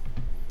Hydra."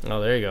 Oh,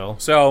 there you go.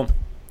 So,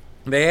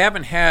 they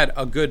haven't had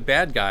a good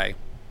bad guy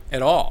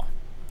at all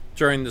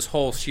during this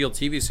whole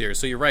S.H.I.E.L.D. TV series.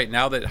 So you're right,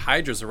 now that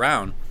Hydra's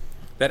around,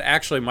 that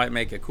actually might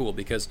make it cool,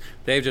 because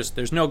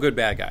there's no good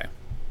bad guy.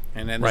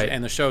 And then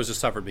and the show's just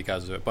suffered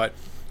because of it. But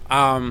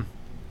I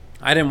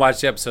didn't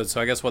watch the episode,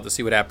 so I guess we'll have to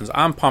see what happens.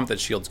 I'm pumped that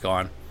S.H.I.E.L.D.'s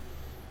gone.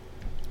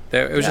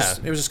 It was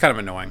just kind of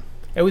annoying.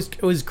 It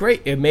was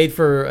great. It made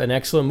for an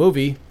excellent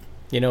movie,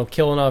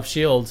 killing off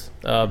S.H.I.E.L.D.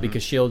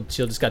 Because S.H.I.E.L.D.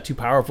 just got too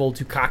powerful,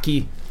 too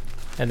cocky.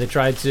 And they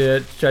tried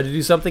to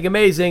do something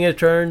amazing. It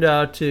turned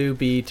out to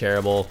be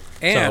terrible.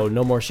 So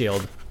no more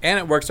S.H.I.E.L.D. And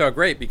it works out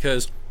great,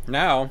 because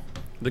now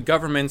the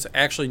governments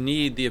actually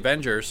need the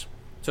Avengers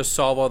to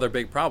solve all their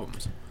big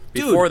problems.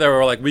 Before they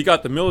were like, we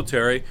got the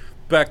military,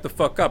 back the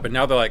fuck up. And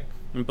now they're like,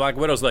 and Black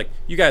Widow's like,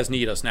 you guys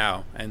need us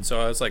now. And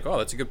so I was like, oh,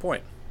 that's a good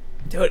point.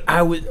 Dude,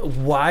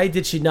 why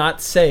did she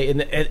not say in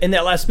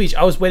that last speech?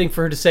 I was waiting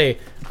for her to say,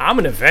 "I'm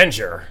an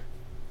Avenger."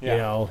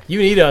 Yeah. You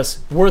need us.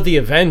 We're the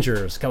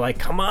Avengers. Like,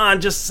 come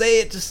on, just say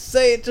it.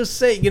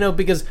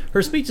 Because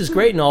her speech is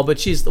great and all,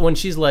 but when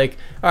she's like,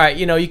 all right,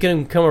 you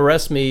can come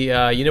arrest me.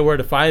 You know where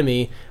to find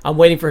me. I'm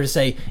waiting for her to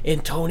say, in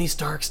Tony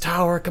Stark's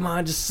tower. Come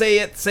on, just say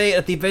it. Say it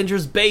at the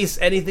Avengers base.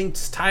 Anything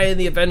to tie in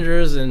the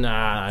Avengers. And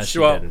she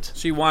didn't.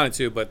 She wanted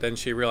to, but then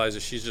she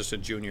realizes she's just a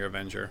junior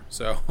Avenger.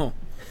 So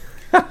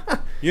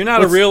you're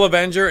not a real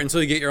Avenger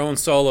until you get your own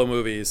solo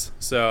movies.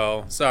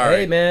 So, sorry.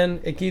 Hey, man,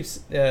 it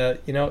keeps,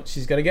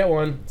 she's going to get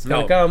one. It's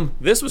going to come.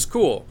 This was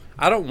cool.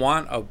 I don't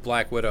want a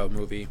Black Widow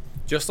movie.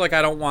 Just like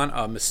I don't want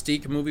a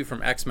Mystique movie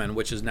from X-Men,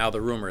 which is now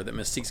the rumor that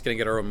Mystique's going to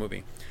get her own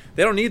movie.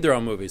 They don't need their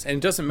own movies. And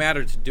it doesn't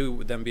matter to do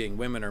with them being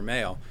women or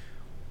male.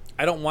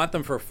 I don't want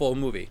them for a full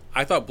movie.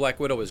 I thought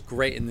Black Widow was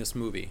great in this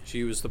movie.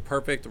 She was the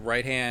perfect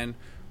right-hand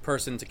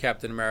person to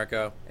Captain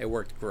America. It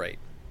worked great.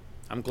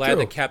 I'm glad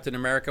that Captain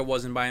America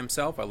wasn't by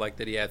himself. I like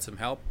that he had some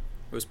help.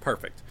 It was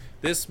perfect.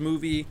 This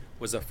movie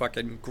was a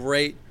fucking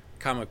great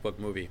comic book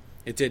movie.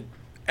 It did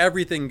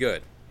everything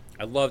good.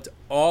 I loved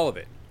all of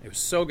it. It was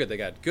so good. They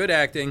got good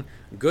acting,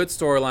 good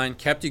storyline,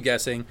 kept you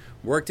guessing,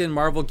 worked in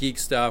Marvel geek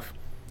stuff,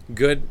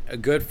 good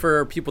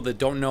for people that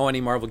don't know any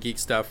Marvel geek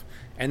stuff.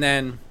 And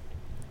then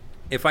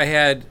if I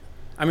had,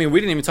 I mean, we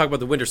didn't even talk about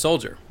the Winter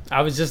Soldier.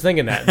 I was just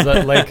thinking that,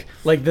 but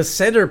like the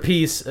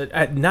centerpiece,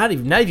 not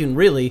even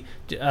really.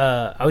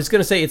 I was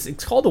gonna say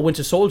it's called the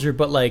Winter Soldier,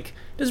 but like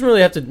it doesn't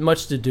really have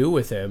much to do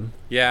with him.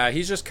 Yeah,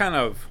 he's just kind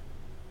of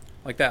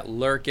like that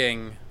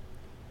lurking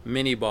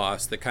mini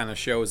boss that kind of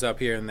shows up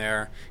here and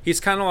there. He's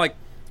kind of like,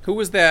 who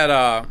was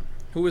that?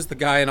 Who was the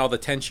guy in all the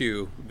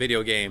Tenchu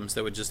video games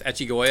that would just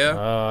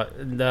Echigoya?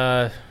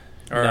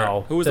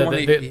 No. Who was the one?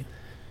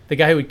 The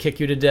guy who would kick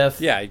you to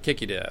death. Yeah, he'd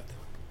kick you to death.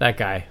 That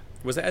guy.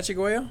 Was it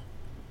Echigoya?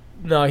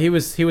 No, he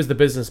was the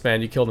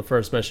businessman you killed in the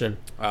first mission.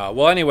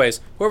 Well, anyways,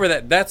 whoever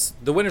that's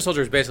the Winter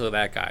Soldier is basically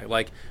that guy.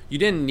 Like, you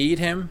didn't need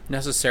him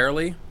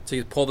necessarily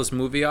to pull this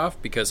movie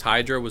off because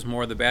Hydra was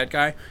more the bad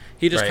guy.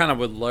 He just kind of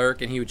would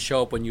lurk and he would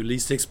show up when you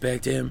least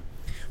expect him.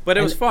 But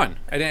it was fun,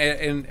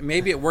 and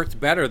maybe it worked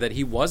better that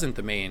he wasn't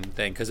the main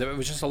thing because it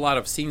was just a lot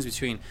of scenes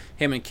between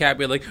him and Cap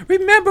being like,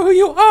 "Remember who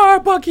you are,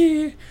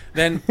 Bucky."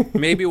 Then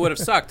maybe it would have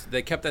sucked.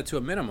 They kept that to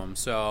a minimum,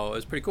 so it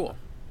was pretty cool.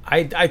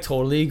 I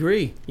totally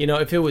agree. You know,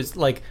 if it was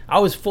like, I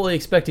was fully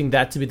expecting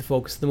that to be the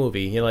focus of the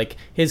movie. You know, like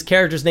his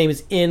character's name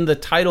is in the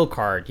title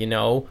card. You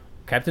know,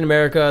 Captain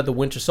America, the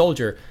Winter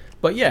Soldier.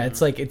 But yeah,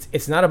 it's like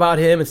it's not about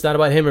him. It's not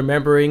about him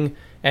remembering.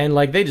 And,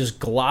 like, they just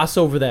gloss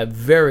over that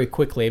very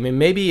quickly. I mean,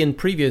 maybe in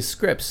previous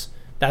scripts,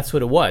 that's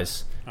what it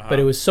was. But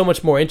it was so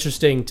much more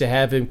interesting to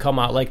have him come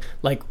out. Like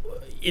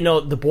you know,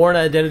 the Bourne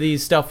Identity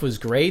stuff was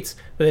great.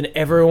 But then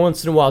every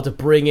once in a while to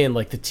bring in,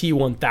 like, the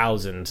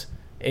T-1000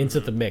 into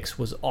the mix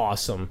was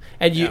awesome.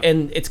 And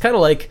and it's kind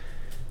of like,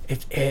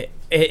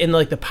 in,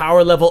 like, the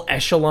power level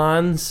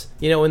echelons,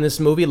 you know, in this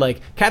movie,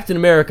 like, Captain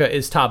America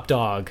is top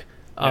dog.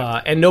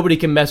 And nobody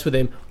can mess with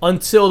him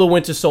until the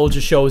Winter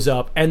Soldier shows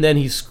up, and then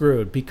he's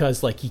screwed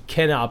because, like, he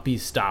cannot be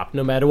stopped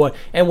no matter what.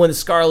 And when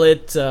when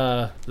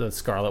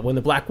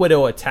the Black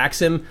Widow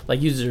attacks him,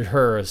 like, uses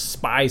her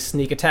spy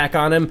sneak attack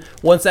on him,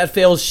 once that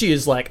fails, she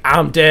is like,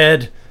 "I'm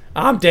dead.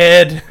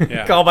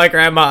 Yeah. Call my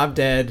grandma, I'm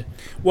dead."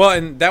 Well,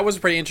 and that was a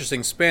pretty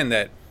interesting spin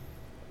that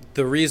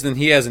the reason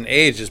he hasn't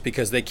aged is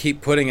because they keep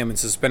putting him in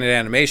suspended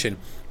animation,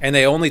 and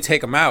they only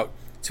take him out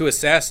to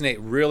assassinate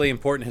really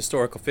important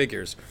historical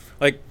figures.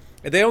 Like,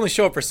 they only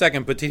show up for a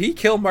second, but did he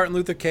kill Martin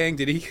Luther King?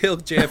 Did he kill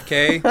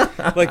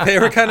JFK? Like, they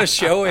were kind of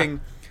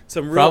showing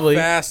some real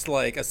fast,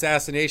 like,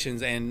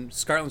 assassinations, and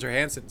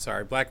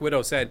Black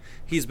Widow said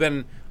he's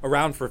been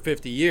around for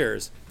 50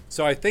 years.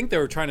 So I think they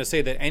were trying to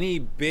say that any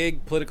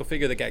big political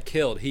figure that got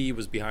killed, he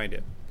was behind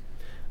it.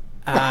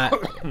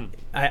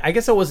 I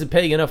guess I wasn't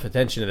paying enough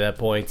attention at that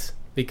point,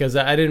 because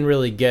I didn't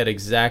really get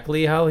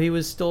exactly how he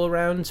was still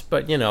around.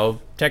 But, you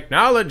know,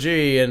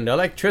 technology and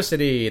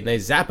electricity, and they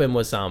zap him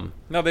with some.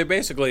 No, they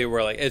basically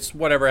were like, it's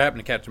whatever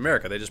happened to Captain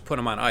America. They just put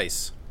him on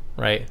ice.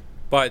 Right.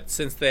 But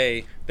since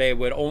they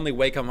would only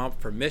wake him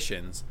up for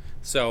missions,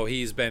 so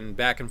he's been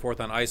back and forth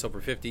on ice over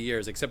 50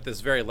 years, except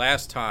this very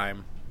last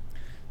time,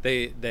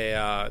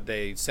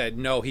 they said,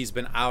 no, he's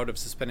been out of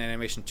suspended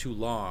animation too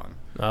long.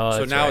 Oh,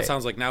 so now right. It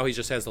sounds like now he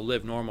just has to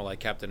live normal like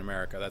Captain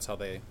America. That's how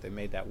they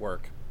made that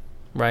work.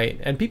 Right.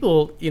 And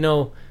people, you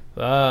know,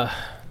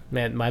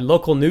 man, my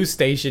local news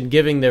station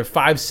giving their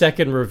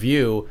 5-second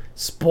review,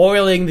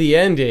 spoiling the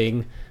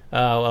ending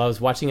while I was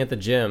watching at the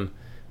gym,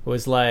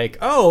 was like,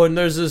 oh, and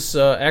there's this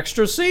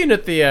extra scene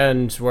at the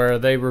end where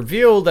they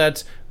reveal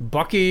that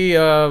Bucky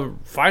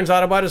finds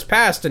out about his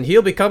past and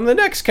he'll become the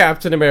next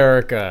Captain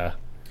America.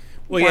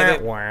 Well,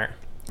 yeah,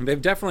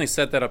 they've definitely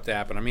set that up to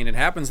happen. I mean, it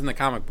happens in the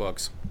comic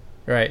books.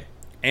 Right.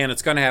 And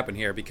it's going to happen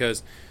here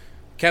because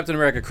Captain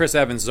America, Chris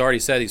Evans, has already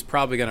said he's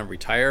probably going to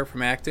retire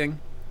from acting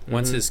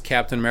once his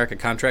Captain America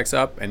contract's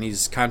up, and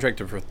he's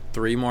contracted for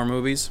 3 more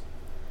movies.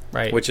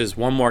 Right. Which is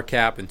 1 more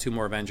Cap and 2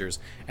 more Avengers.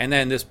 And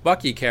then this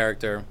Bucky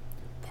character,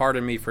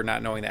 pardon me for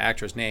not knowing the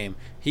actor's name,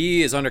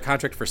 he is under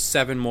contract for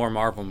 7 more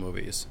Marvel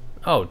movies.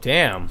 Oh,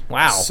 damn.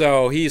 Wow.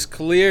 So he's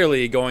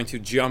clearly going to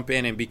jump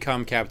in and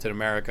become Captain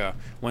America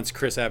once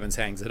Chris Evans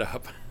hangs it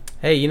up.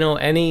 Hey, you know,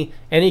 any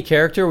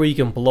character where you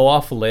can blow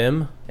off a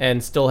limb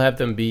and still have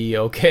them be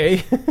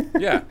okay?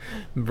 Yeah.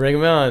 Bring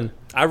him on.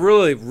 I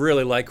really,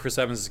 really like Chris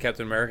Evans as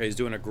Captain America. He's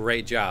doing a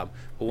great job.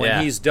 But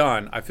when he's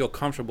done, I feel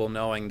comfortable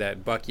knowing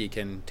that Bucky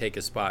can take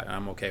his spot, and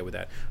I'm okay with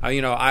that.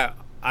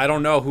 I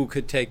don't know who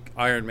could take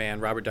Iron Man,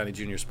 Robert Downey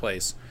Jr.'s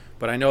place,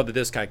 but I know that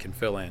this guy can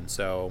fill in.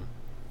 So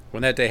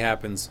when that day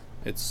happens,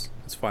 it's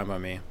fine by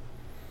me.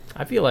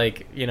 I feel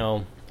like, you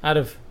know, out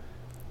of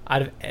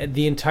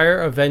the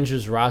entire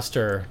Avengers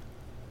roster,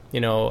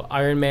 you know,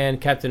 Iron Man,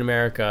 Captain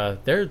America,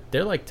 they're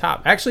like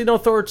top. Actually, no,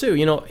 Thor too.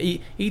 You know,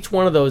 each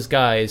one of those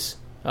guys,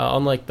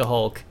 unlike the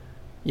Hulk,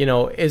 you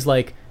know, is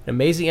like an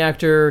amazing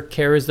actor,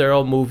 carries their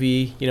own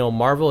movie. You know,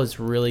 Marvel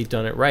has really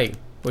done it right,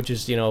 which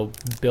is, you know,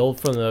 build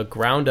from the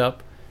ground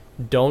up.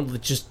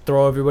 Don't just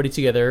throw everybody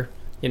together.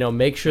 You know,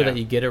 make sure that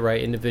you get it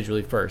right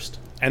individually first.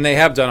 And they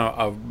have done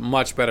a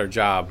much better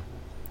job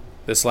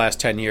this last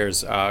 10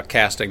 years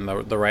casting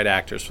the right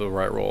actors for the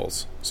right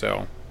roles.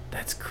 So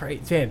That's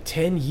great, man.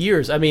 10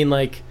 years. I mean,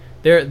 like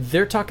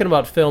they're talking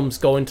about films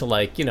going to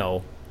like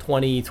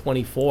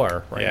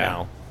 2024 right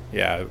now.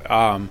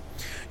 Yeah.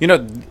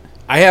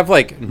 I have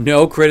like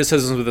no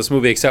criticisms with this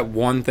movie except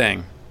one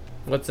thing.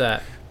 What's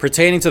that?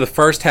 Pertaining to the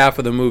first half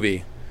of the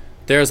movie,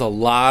 there's a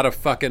lot of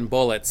fucking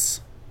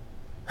bullets,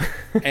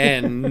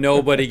 and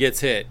nobody gets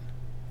hit.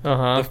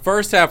 The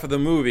first half of the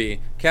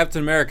movie,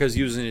 Captain America's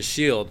using his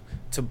shield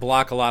to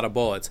block a lot of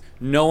bullets.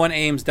 No one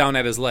aims down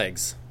at his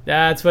legs.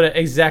 That's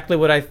exactly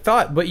what I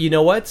thought. But you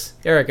know what,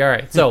 Eric? All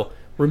right. So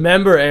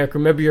remember, Eric.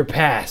 Remember your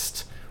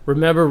past.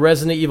 Remember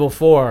Resident Evil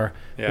 4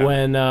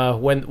 when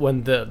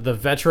the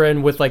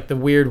veteran with like the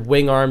weird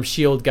wing arm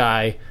shield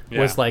guy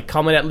was like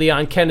coming at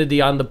Leon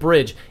Kennedy on the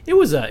bridge. It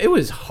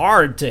was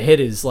hard to hit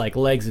his like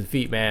legs and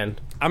feet, man.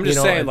 I'm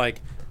just saying,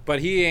 like, but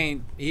he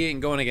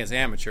ain't going against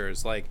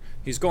amateurs. Like,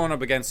 he's going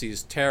up against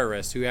these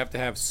terrorists who have to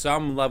have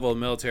some level of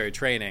military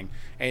training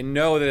and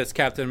know that it's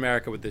Captain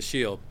America with the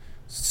shield.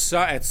 So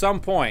at some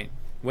point,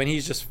 when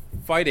he's just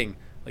fighting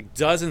like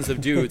dozens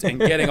of dudes and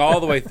getting all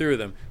the way through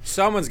them,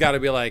 someone's got to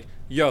be like,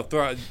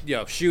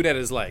 shoot at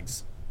his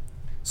legs.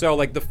 So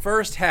like the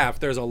first half,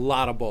 there's a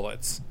lot of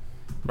bullets,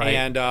 right?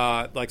 And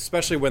like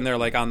especially when they're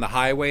like on the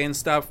highway and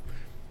stuff.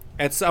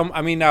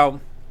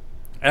 Now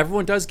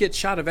everyone does get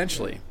shot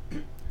eventually,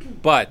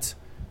 but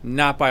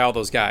not by all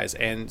those guys.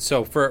 And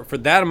so for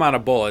that amount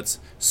of bullets,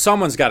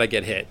 someone's got to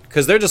get hit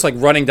because they're just like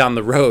running down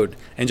the road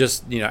and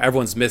just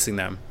everyone's missing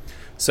them.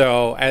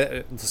 So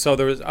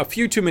there was a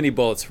few too many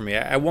bullets for me.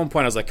 At one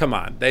point, I was like, "Come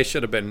on, they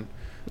should have been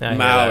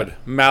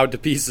mauled to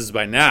pieces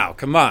by now.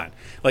 Come on!"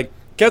 Like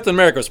Captain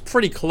America was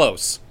pretty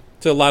close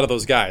to a lot of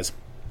those guys.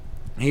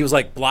 He was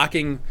like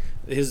blocking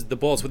the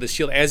bullets with his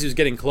shield as he was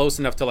getting close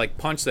enough to like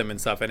punch them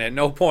and stuff. And at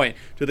no point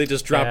do they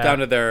just drop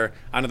down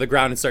onto the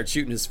ground and start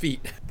shooting his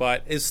feet.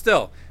 But it's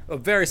still a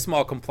very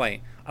small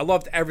complaint. I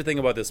loved everything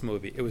about this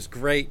movie. It was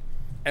great.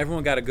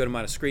 Everyone got a good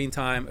amount of screen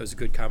time. It was a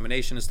good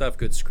combination of stuff,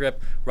 good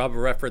script. Robert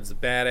Redford's a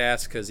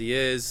badass because he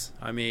is.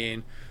 I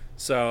mean,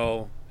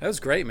 so that was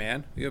great,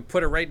 man. You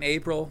put it right in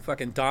April,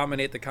 fucking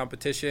dominate the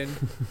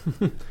competition.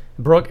 It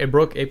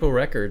broke April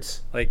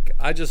records. Like,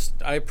 I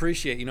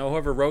appreciate,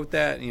 whoever wrote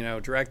that,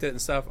 directed it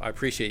and stuff. I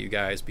appreciate you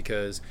guys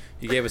because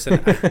you gave us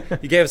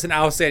an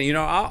outstanding.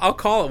 I'll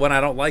call it when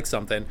I don't like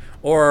something,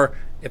 or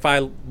if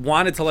I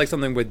wanted to like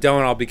something but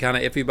don't, I'll be kind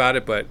of iffy about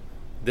it. But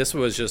this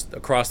was just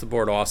across the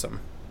board awesome.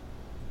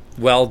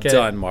 Well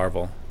done,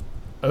 Marvel.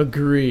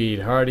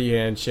 Agreed. Hearty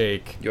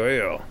handshake.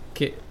 Yo.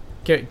 Can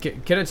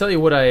I tell you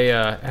what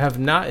I have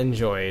not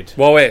enjoyed?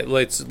 Well, wait.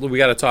 We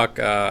got to talk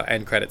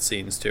end credit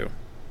scenes too.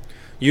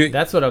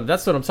 That's what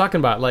I'm talking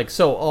about. Like,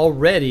 so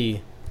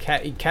already,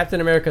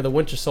 Captain America: The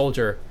Winter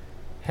Soldier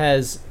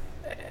has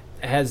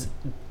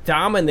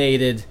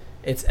dominated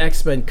its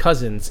X-Men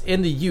cousins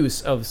in the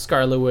use of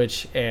Scarlet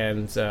Witch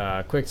and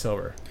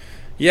Quicksilver.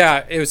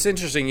 Yeah, it was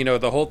interesting,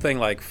 the whole thing,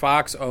 like,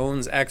 Fox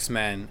owns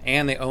X-Men,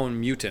 and they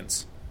own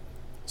mutants.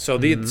 So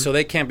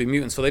they can't be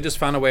mutants, so they just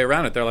found a way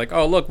around it. They're like,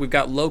 oh, look, we've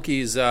got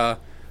Loki's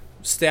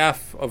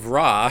staff of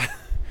Ra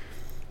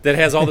that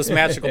has all this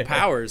magical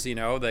powers,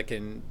 that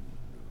can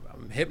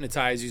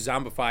hypnotize you,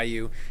 zombify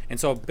you. And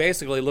so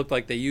basically it looked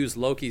like they used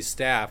Loki's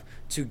staff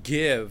to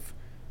give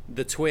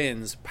the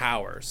twins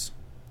powers.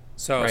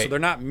 So they're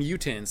not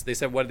mutants. They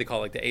said, what do they call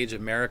it? Like the Age of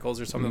Miracles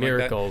or something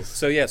like that?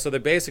 So they're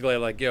basically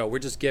like, we're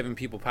just giving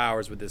people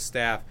powers with this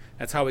staff.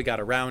 That's how we got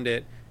around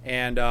it.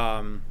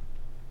 And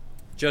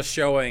just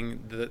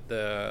showing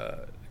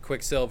the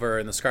Quicksilver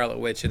and the Scarlet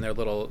Witch in their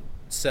little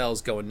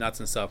cells going nuts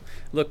and stuff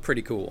looked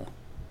pretty cool.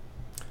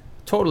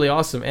 Totally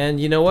awesome.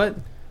 And you know what?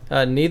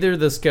 Neither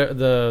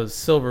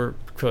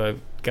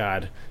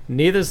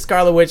neither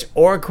Scarlet Witch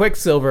or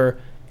Quicksilver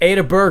ate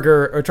a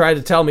burger or tried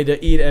to tell me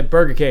to eat at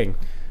Burger King.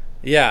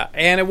 Yeah,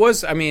 and it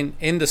was,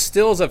 in the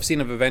stills I've seen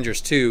of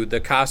Avengers 2,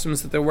 the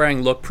costumes that they're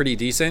wearing look pretty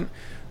decent.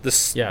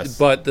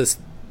 But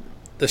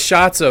the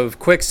shots of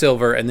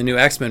Quicksilver in the new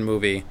X-Men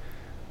movie,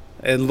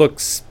 it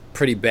looks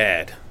pretty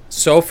bad.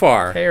 So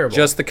far, terrible.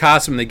 Just the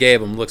costume they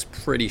gave him looks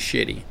pretty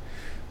shitty.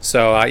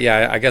 So,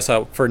 I guess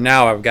for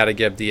now I've got to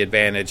give the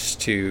advantage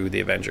to the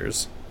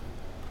Avengers.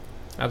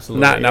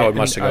 Absolutely. Not with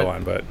much to go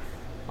on, but...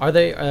 Are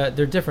they,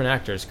 they're different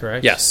actors,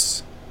 correct?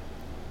 Yes.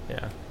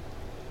 Yeah.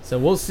 So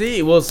we'll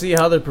see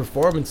how their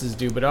performances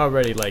do, but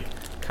already like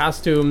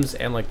costumes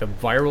and like the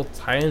viral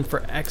tie-in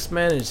for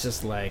X-Men is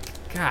just like,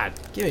 God,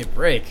 give me a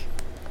break.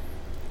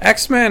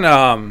 X-Men,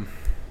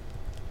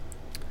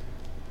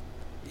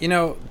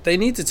 they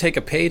need to take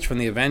a page from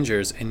the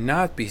Avengers and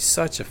not be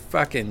such a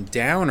fucking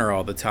downer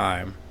all the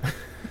time.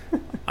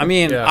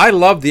 I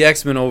love the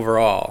X-Men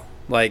overall.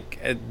 Like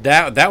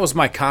that was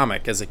my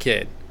comic as a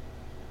kid.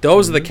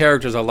 Those are the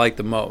characters I like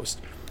the most.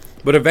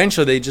 But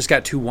eventually they just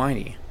got too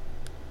whiny.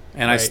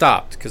 And I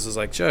stopped because I was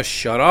like, just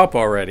shut up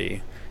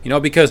already.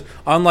 Because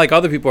unlike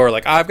other people who are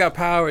like, I've got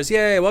powers,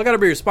 yay, well, I got to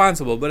be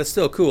responsible, but it's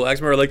still cool.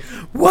 X-Men are like,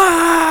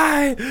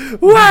 why?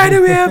 Why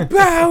do we have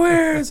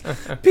powers?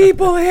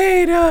 People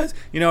hate us.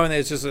 And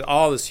it's just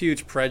all this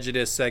huge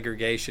prejudice,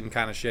 segregation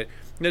kind of shit.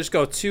 And they just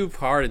go too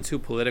hard and too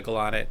political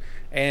on it.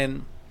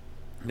 And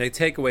they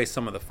take away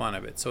some of the fun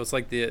of it. So it's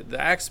like the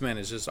X-Men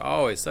is just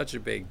always such a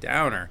big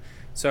downer.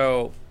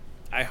 So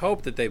I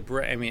hope that they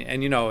and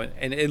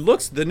it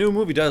looks, the new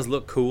movie does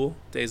look cool.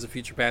 Days of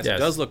Future Past, It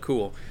does look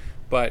cool.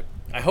 But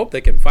I hope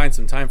they can find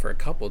some time for a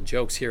couple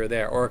jokes here or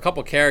there, or a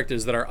couple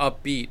characters that are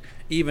upbeat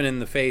even in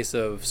the face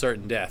of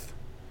certain death.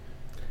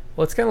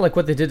 Well, it's kind of like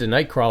what they did to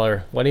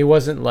Nightcrawler when he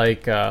wasn't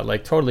like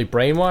totally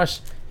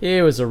brainwashed.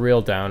 He was a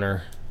real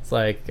downer. It's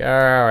like, all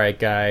right,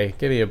 guy,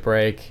 give me a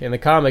break. In the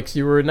comics,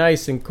 you were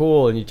nice and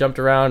cool, and you jumped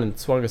around and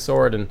swung a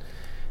sword, and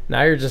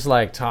now you're just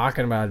like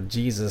talking about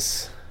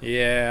Jesus.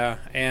 Yeah,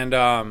 and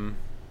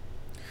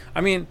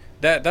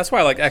that's why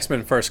I like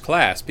X-Men First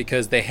Class,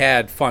 because they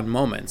had fun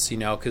moments,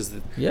 because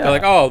they're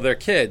like, oh, they're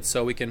kids,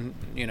 so we can,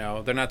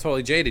 they're not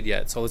totally jaded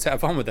yet, so let's have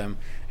fun with them.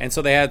 And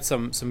so they had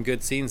some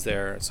good scenes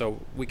there,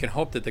 so we can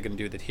hope that they're going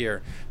to do that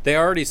here. They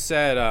already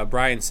said,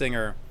 Bryan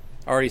Singer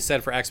already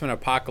said for X-Men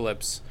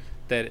Apocalypse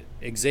that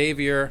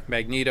Xavier,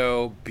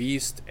 Magneto,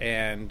 Beast,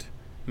 and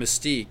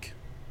Mystique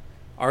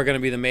are going to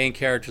be the main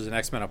characters in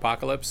X-Men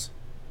Apocalypse.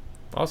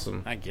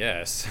 Awesome. I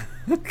guess.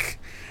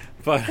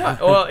 But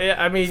well, yeah,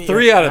 I mean,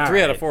 three out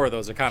of four of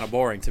those are kind of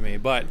boring to me.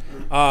 But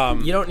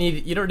you don't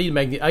need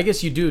Magneto. I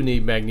guess you do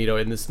need Magneto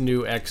in this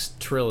new X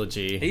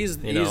trilogy. He's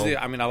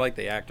I like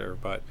the actor,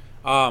 but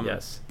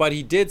yes. But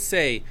he did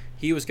say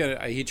he was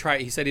gonna. He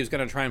said he was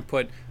gonna try and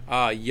put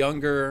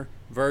younger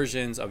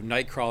versions of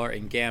Nightcrawler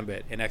and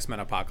Gambit in X-Men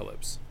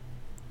Apocalypse.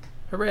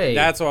 Hooray!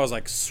 That's why I was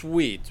like,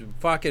 sweet,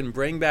 fucking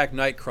bring back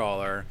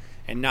Nightcrawler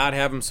and not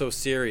have him so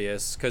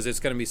serious, because it's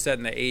gonna be set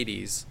in the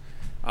 80s.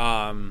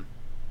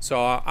 So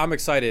I'm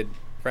excited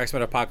for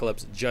X-Men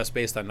Apocalypse just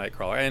based on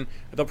Nightcrawler. And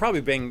they'll probably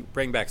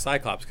bring back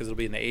Cyclops because it'll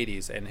be in the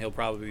 80s, and he'll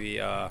probably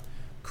be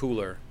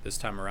cooler this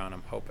time around,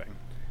 I'm hoping.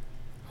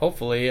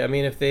 Hopefully. I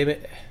mean,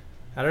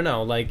 I don't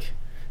know, like,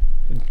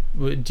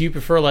 do you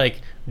prefer,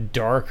 like,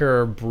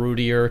 darker,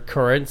 broodier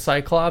current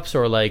Cyclops,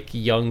 or, like,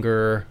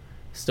 younger,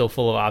 still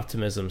full of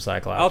optimism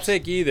Cyclops? I'll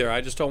take either.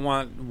 I just don't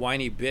want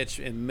whiny bitch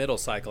in middle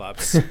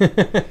Cyclops,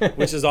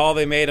 which is all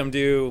they made him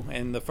do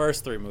in the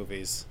first 3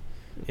 movies.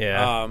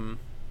 Yeah.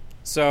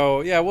 So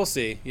yeah, we'll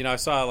see. I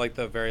saw like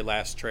the very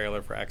last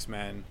trailer for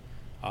X-Men.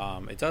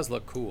 It does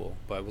look cool,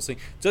 but we'll see.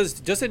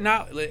 Does it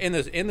not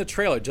in the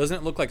trailer? Doesn't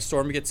it look like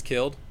Storm gets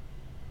killed?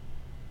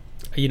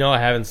 I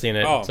haven't seen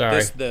it. Oh,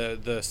 sorry.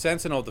 The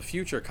Sentinel of the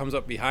Future comes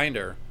up behind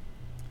her,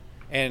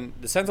 and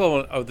the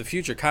Sentinel of the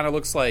Future kind of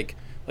looks like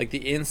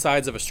the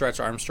insides of a Stretch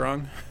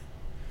Armstrong.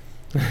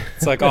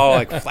 It's like all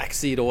like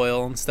flaxseed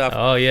oil and stuff.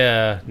 Oh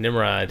yeah,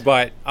 Nimrod.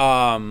 But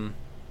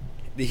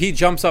he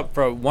jumps up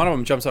one of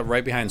them jumps up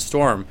right behind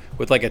Storm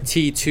with like a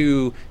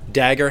T2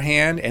 dagger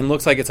hand, and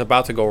looks like it's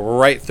about to go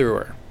right through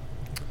her.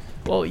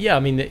 Well, yeah, I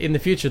mean, in the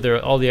future,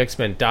 all the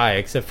X-Men die,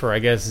 except for, I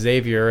guess,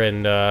 Xavier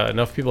and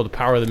enough people to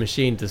power the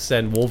machine to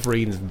send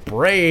Wolverine's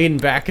brain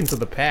back into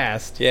the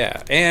past.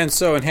 Yeah, and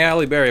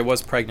Halle Berry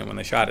was pregnant when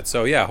they shot it.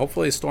 So, yeah,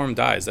 hopefully Storm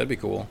dies. That'd be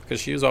cool,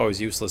 because she was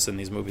always useless in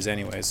these movies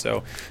anyway.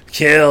 So,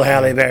 kill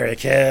Halle Berry,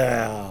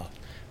 kill!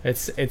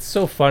 It's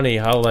so funny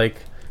how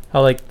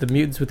the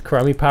mutants with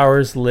crummy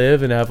powers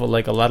live and have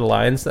like a lot of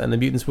lines, and the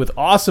mutants with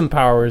awesome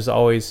powers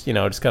always,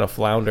 just kind of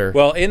flounder.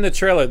 Well, in the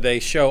trailer, they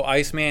show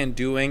Iceman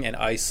doing an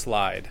ice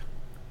slide.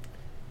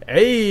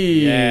 Hey!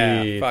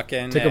 Yeah,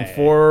 fucking took him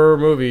 4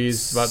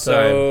 movies. About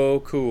so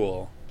time.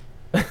 Cool.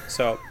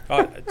 So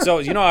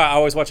I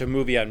always watch a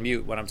movie on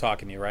mute when I'm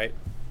talking to you, right?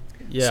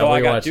 Yeah. So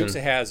I got watching? Dukes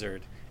of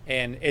Hazzard,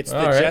 and it's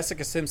All the right.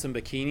 Jessica Simpson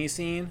bikini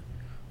scene.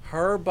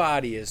 Her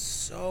body is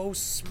so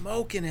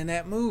smoking in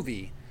that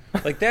movie.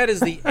 Like, that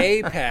is the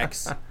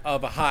apex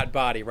of a hot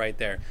body right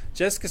there.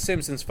 Jessica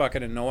Simpson's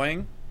fucking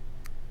annoying,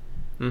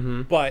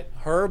 but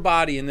her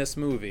body in this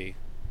movie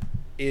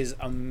is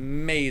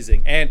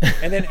amazing. And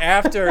then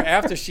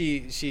after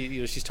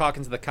she's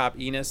talking to the cop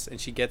Enos, and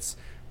she gets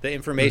the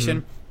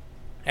information.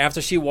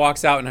 After she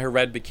walks out in her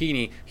red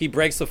bikini, he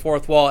breaks the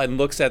fourth wall and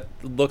looks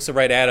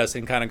right at us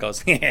and kind of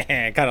goes,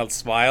 kind of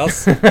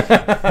smiles.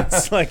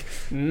 It's like,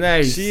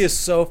 nice. She is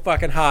so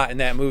fucking hot in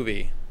that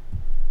movie.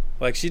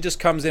 Like, she just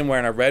comes in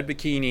wearing a red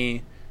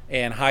bikini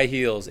and high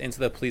heels into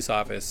the police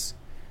office,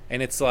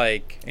 and it's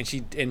like, and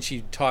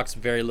she talks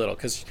very little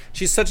because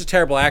she's such a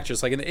terrible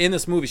actress. Like, in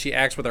this movie, she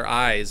acts with her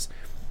eyes,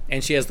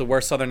 and she has the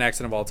worst Southern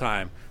accent of all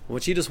time.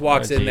 When she just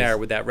walks in there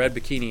with that red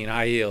bikini and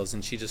high heels,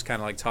 and she just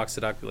kind of like talks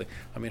seductively,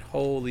 I mean,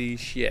 holy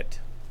shit.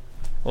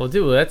 Well,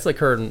 dude, that's like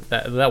her.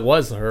 That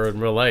was her in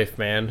real life,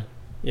 man.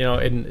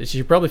 And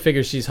she probably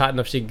figures she's hot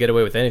enough she can get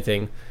away with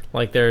anything.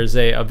 Like, there's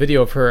a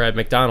video of her at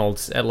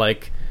McDonald's at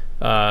like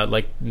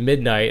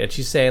midnight, and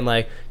she's saying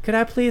like, could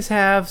I please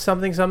have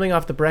something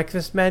off the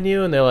breakfast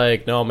menu? And they're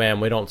like, no ma'am,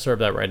 we don't serve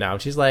that right now.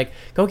 And she's like,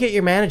 go get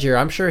your manager,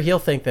 I'm sure he'll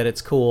think that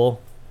it's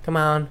cool. Come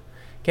on,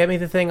 get me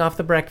the thing off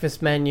the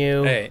breakfast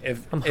menu. Hey,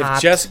 if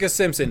Jessica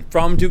Simpson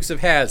from Dukes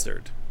of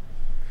Hazzard,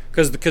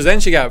 because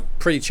then she got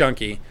pretty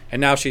chunky, and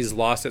now she's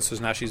lost it, so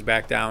now she's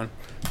back down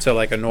to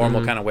like a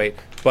normal kind of weight.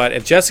 But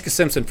if Jessica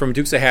Simpson from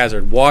Dukes of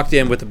Hazzard walked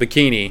in with a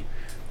bikini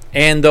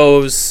and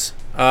those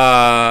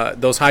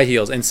high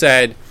heels and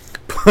said,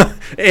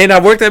 and I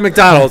worked at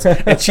McDonald's,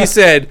 and she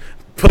said,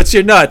 "Put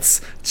your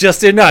nuts,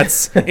 just your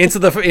nuts, into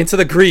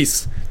the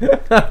grease.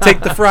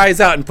 Take the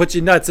fries out and put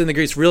your nuts in the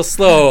grease real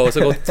slow.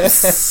 So go,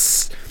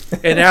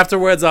 and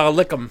afterwards I'll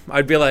lick them.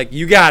 I'd be like,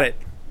 you got it,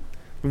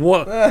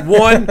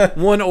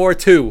 one or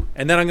two,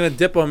 and then I'm gonna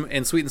dip them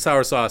in sweet and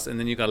sour sauce, and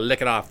then you gotta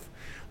lick it off."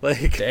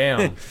 Like,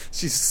 damn,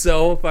 she's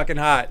so fucking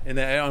hot, and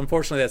then,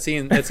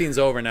 unfortunately that scene's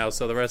over now.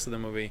 So the rest of the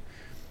movie,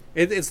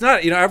 it's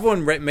not.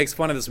 Everyone makes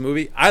fun of this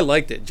movie. I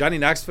liked it. Johnny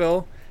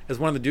Knoxville as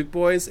one of the Duke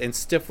boys and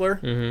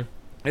Stifler. Mm-hmm.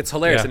 It's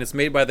hilarious, Yeah. and it's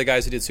made by the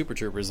guys who did Super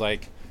Troopers.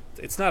 Like,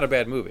 it's not a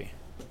bad movie.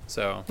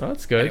 So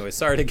that's good. Anyway,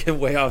 sorry to get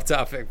way off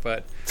topic,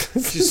 but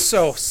she's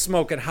so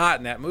smoking hot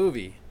in that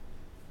movie.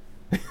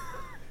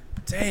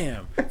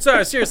 Damn.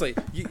 Sorry, seriously,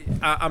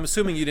 I'm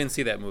assuming you didn't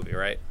see that movie,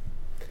 right?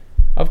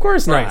 Of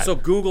course not. Right. So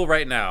Google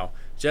right now,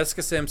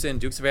 Jessica Simpson,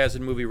 Dukes of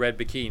Hazzard movie, red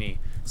bikini.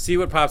 See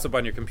what pops up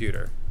on your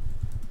computer,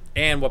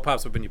 and what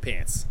pops up in your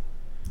pants.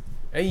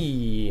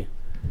 Hey,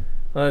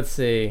 let's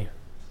see.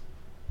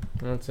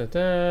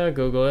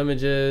 Google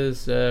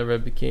Images,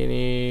 red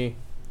bikini.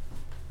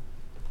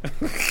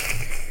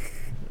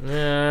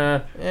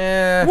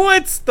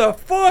 What's the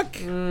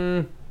fuck?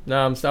 No,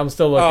 I'm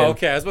still looking. Oh,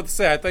 okay. I was about to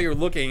say, I thought you were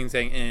looking and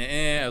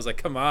saying, I was like,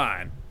 come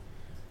on.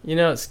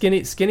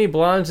 Skinny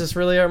blondes just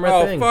really aren't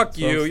my thing. Oh, fuck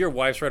you. Your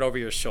wife's right over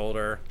your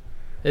shoulder.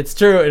 It's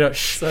true.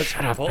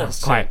 Shut up. No,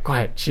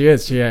 quiet. She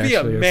is. She Be a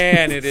actually is.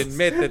 man and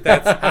admit that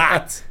that's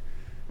hot.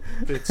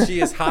 That she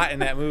is hot in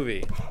that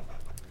movie.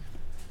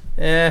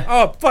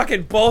 Oh,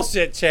 fucking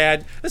bullshit,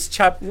 Chad. Let's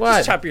chop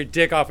your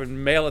dick off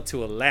and mail it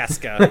to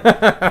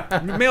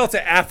Alaska. Mail it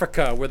to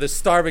Africa, where there's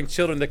starving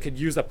children that could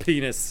use a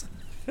penis.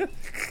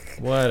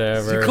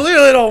 Whatever. You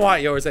clearly don't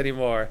want yours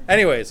anymore.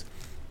 Anyways,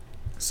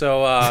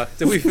 so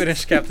did we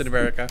finish Captain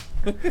America?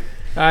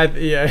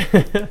 Yeah.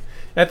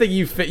 I think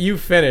you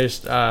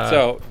finished.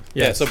 So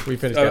we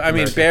finished. I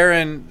mean,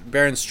 Baron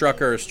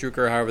Strucker or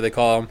Strucker, however they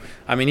call him.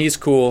 I mean, he's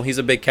cool. He's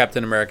a big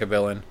Captain America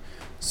villain.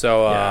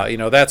 So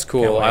that's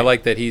cool. I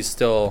like that he's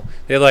still.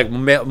 They're like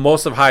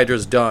most of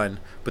Hydra's done,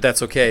 but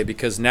that's okay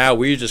because now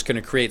we're just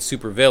going to create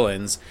super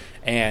villains,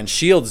 and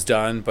Shield's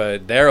done,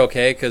 but they're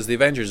okay because the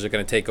Avengers are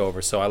going to take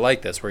over. So I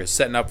like this. We're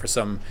setting up for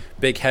some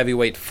big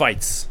heavyweight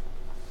fights.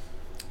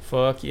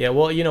 Fuck yeah!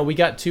 Well, we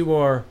got two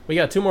more. We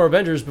got two more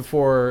Avengers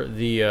before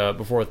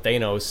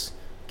Thanos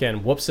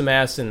can whoop some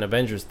ass in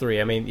Avengers 3.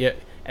 I mean, yeah,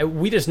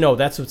 we just know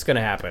that's what's going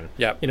to happen.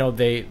 Yeah.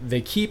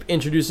 They keep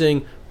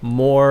introducing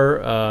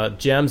more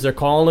gems. They're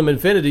calling them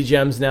Infinity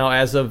Gems now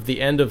as of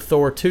the end of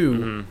Thor 2.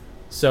 Mm-hmm.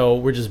 So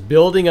we're just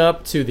building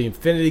up to the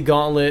Infinity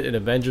Gauntlet in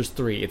Avengers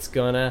 3. It's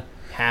gonna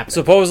happen.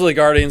 Supposedly,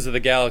 Guardians of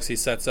the Galaxy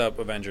sets up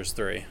Avengers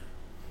 3.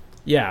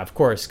 Yeah, of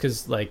course,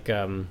 because it's like,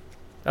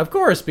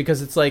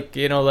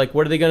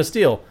 what are they going to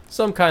steal?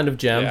 Some kind of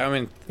gem. Yeah, I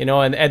mean,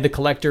 and the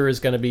Collector is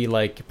going to be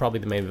like probably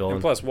the main villain.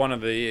 And plus, one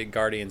of the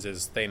Guardians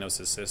is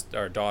Thanos'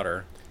 sister or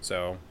daughter.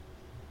 So,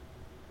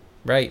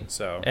 right.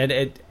 So,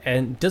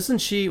 and doesn't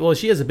she? Well,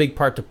 she has a big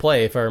part to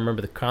play if I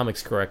remember the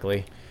comics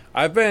correctly.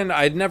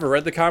 I'd never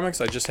read the comics.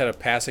 I just had a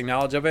passing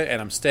knowledge of it,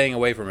 and I'm staying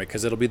away from it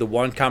because it'll be the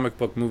one comic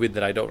book movie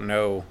that I don't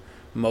know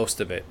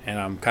most of it, and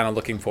I'm kind of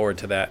looking forward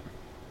to that.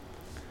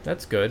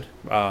 That's good.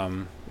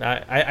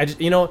 I just,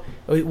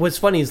 what's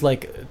funny is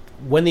like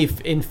when the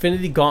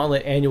Infinity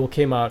Gauntlet annual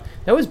came out,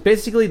 that was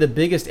basically the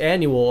biggest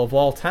annual of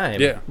all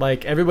time. Yeah.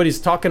 Like everybody's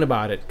talking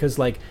about it because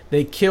like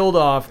they killed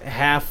off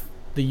half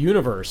the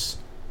universe,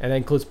 and that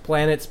includes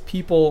planets,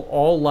 people,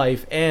 all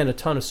life, and a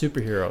ton of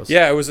superheroes.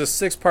 Yeah, it was a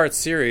 6-part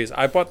series.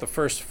 I bought the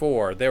first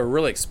 4. They were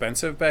really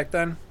expensive back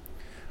then.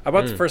 I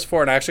bought the first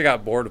 4, and I actually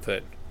got bored with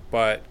it,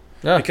 but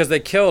because they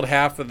killed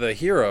half of the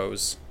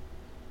heroes.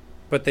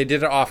 But they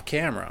did it off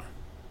camera.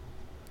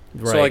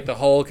 Right. So like the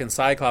Hulk and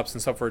Cyclops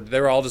and stuff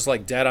they were all just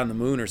like dead on the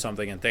moon or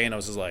something, and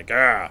Thanos is like,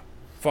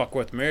 fuck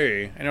with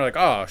me. And you're like,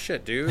 oh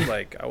shit, dude,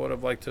 like I would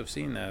have liked to have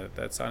seen that.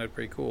 That sounded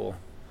pretty cool.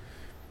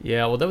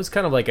 Yeah, well that was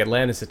kind of like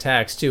Atlantis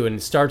Attacks too, and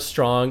it starts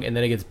strong and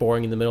then it gets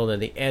boring in the middle and then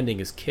the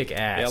ending is kick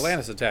ass. Yeah,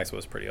 Atlantis Attacks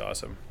was pretty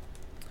awesome.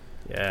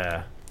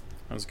 Yeah.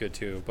 That was good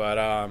too,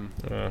 but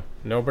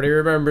nobody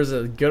remembers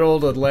a good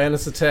old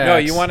Atlantis Attacks. No,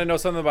 you want to know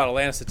something about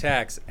Atlantis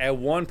Attacks? At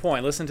one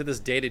point, listen to this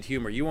dated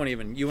humor. You won't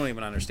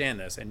even understand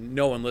this, and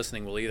no one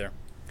listening will either.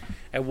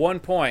 At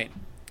one point,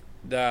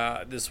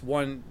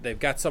 they've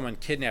got someone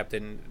kidnapped,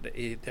 and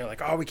they're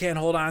like, "Oh, we can't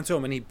hold on to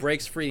him," and he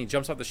breaks free, and he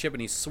jumps off the ship,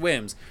 and he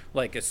swims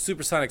like at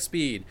supersonic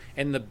speed,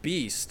 and the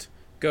Beast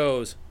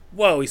goes,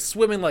 "Whoa, he's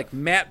swimming like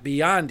Matt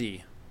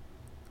Biondi."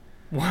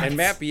 What? And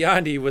Matt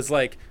Biondi was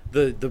like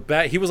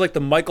he was like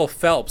the Michael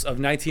Phelps of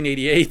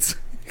 1988.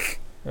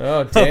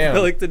 Oh damn!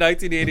 Like the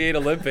 1988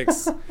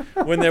 Olympics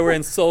when they were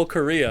in Seoul,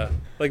 Korea.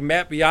 Like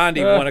Matt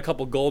Biondi won a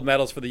couple gold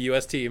medals for the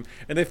U.S. team,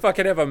 and they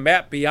fucking have a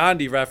Matt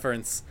Biondi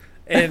reference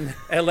in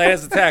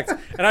Atlantis Attacks.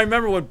 And I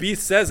remember when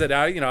Beast says it.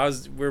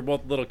 We were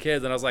both little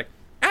kids, and I was like,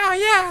 "Oh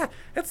yeah,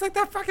 it's like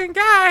that fucking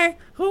guy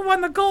who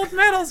won the gold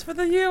medals for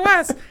the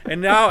U.S."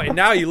 And now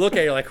you look at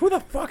it, you're like, who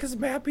the fuck is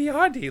Matt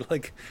Biondi?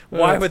 Like,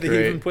 why would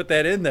they even put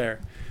that in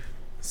there?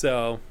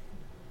 So,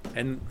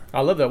 And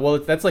I love that. Well,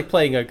 that's like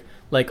playing a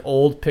like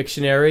old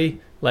Pictionary.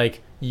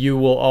 Like you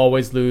will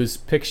always lose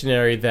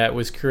Pictionary that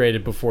was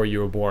created before you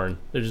were born.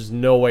 There's just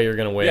no way you're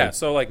gonna win. yeah,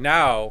 so like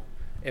now,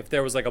 if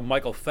there was like a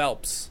Michael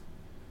Phelps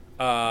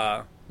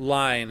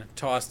line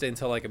tossed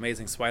into like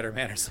Amazing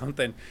Spider-Man or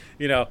something,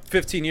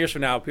 15 years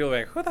from now, people are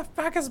like, who the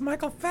fuck is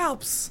Michael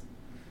Phelps?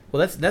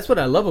 Well, that's what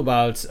I love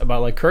about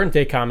like current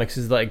day comics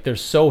is like they're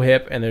so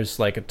hip and there's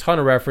like a ton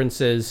of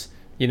references,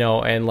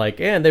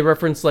 and they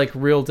reference like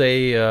real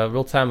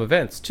time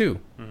events too.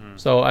 Mm-hmm.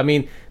 So I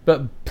mean,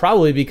 but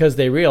probably because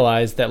they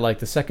realize that like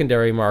the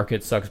secondary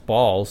market sucks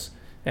balls,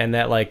 and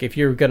that like if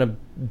you're gonna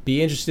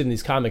be interested in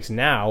these comics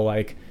now,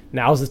 like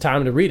now's the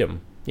time to read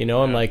them.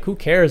 And like who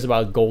cares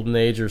about Golden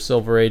Age or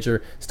Silver Age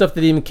or stuff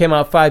that even came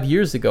out 5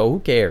 years ago? Who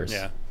cares?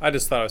 Yeah, I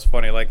just thought it was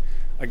funny. Like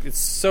it's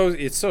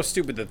so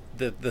stupid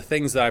that the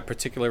things that I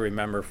particularly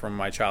remember from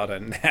my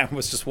childhood, and that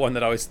was just one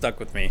that always stuck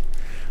with me.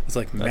 It's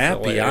like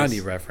Matt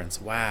Biondi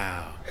reference.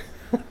 Wow,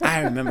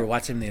 I remember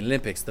watching the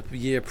Olympics the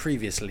year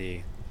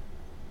previously.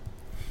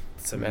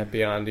 Matt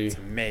Biondi. It's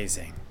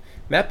amazing.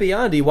 Matt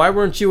Biondi, why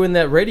weren't you in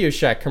that Radio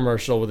Shack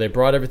commercial where they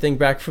brought everything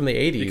back from the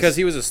 80s? Because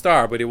he was a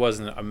star, but he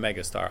wasn't a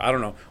mega star. I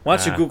don't know. Why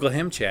don't you Google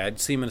him,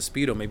 Chad? See him in a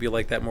Speedo. Maybe you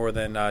like that more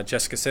than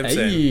Jessica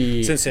Simpson.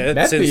 Hey, since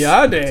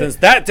Biondi. Since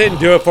that didn't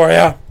do it for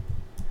you.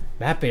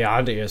 Matt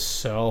Biondi is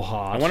so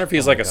hot. I wonder if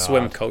he's a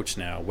swim coach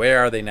now. Where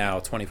are they now,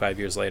 25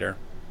 years later?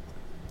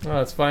 Oh,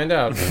 let's find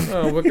out.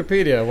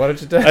 Wikipedia. Why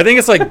don't you tell? I think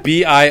it's like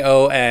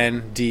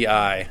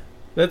Biondi.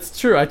 That's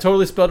true. I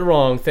totally spelled it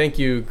wrong. Thank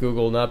you,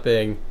 Google, not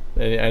Bing.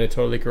 And it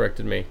totally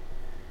corrected me.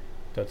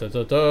 Dun, dun,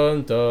 dun,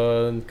 dun,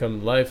 dun.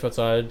 Come life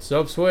outside.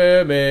 Stop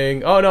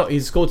swimming. Oh, no.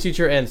 He's a school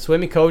teacher and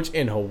swimming coach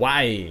in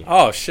Hawaii.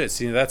 Oh, shit.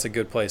 See, that's a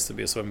good place to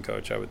be a swim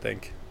coach, I would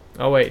think.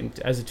 Oh, wait.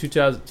 As of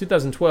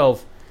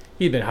 2012,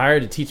 he'd been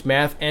hired to teach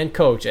math and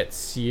coach at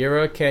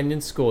Sierra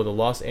Canyon School, the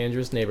Los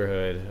Angeles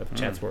neighborhood of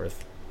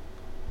Chatsworth.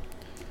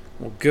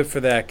 Well, good for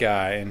that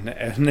guy.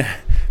 And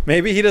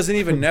maybe he doesn't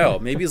even know.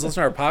 Maybe he's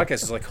listening to our podcast.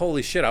 He's like,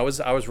 holy shit, I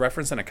was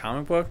referencing a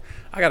comic book.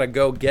 I got to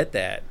go get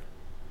that.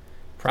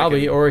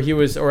 Probably, or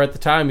at the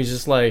time, he's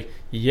just like,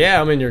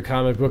 yeah, I'm in your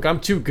comic book. I'm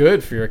too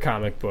good for your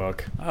comic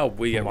book. Oh,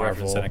 we get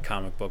referenced in a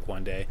comic book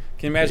one day.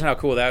 Can you imagine how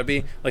cool that would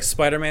be? Like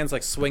Spider-Man's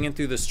like swinging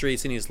through the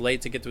streets and he's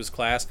late to get to his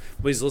class,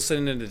 but he's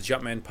listening to the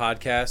Jumpman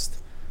podcast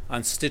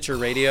on Stitcher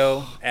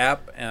Radio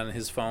app on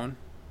his phone.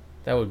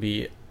 That would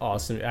be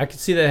awesome. I could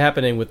see that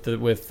happening with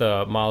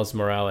Miles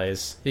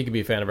Morales. He could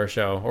be a fan of our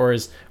show, or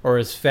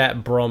his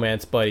fat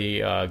bromance buddy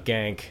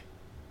Gank.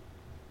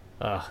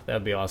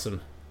 That'd be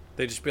awesome.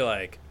 They'd just be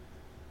like,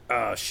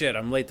 oh shit,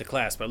 I'm late to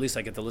class, but at least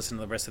I get to listen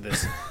to the rest of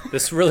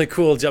this really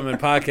cool Jumpman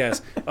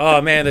podcast.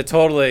 Oh man, they're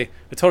totally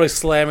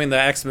slamming the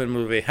X-Men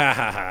movie. Ha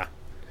ha ha.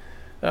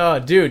 Oh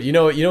dude,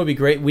 it'd be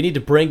great. We need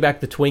to bring back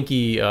the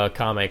Twinkie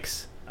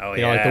comics. Oh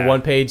yeah. Like the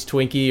one-page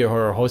Twinkie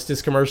or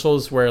Hostess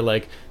commercials where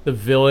like the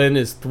villain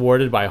is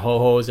thwarted by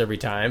ho-hos every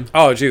time.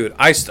 Oh dude,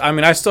 I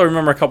still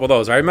remember a couple of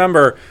those. I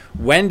remember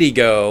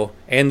Wendigo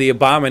and the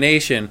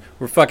Abomination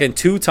were fucking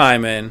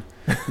two-timing,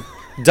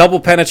 double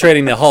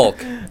penetrating the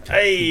Hulk.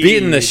 Hey.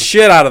 Beating the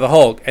shit out of the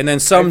Hulk, and then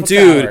some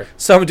dude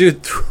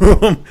threw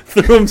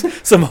him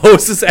some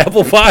Hostess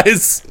apple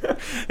pies,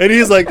 and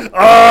he's like,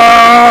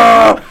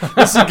 "Ah,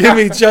 this will give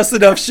me just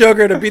enough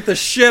sugar to beat the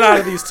shit out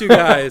of these two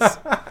guys."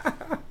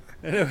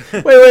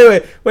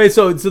 Wait.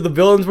 So the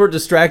villains were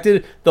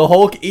distracted. The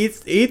Hulk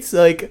eats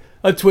like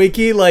a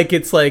Twinkie, like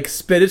it's like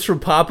spinach from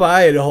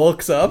Popeye, and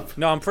hulks up.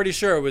 No, I'm pretty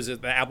sure it was the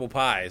apple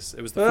pies.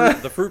 It was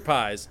the fruit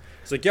pies.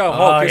 It's like, yo,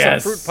 Hulk,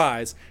 here's some fruit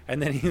pies.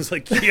 And then he's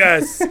like,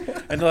 yes.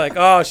 And they're like,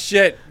 oh,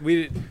 shit.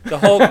 We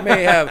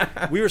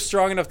were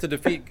strong enough to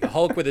defeat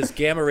Hulk with his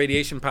gamma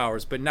radiation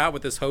powers, but not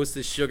with his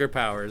Hostess sugar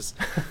powers.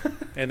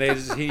 And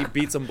he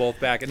beats them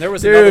both back. And there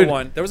was another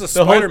one. There was a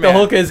Spider-Man. The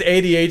Hulk has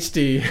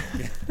ADHD.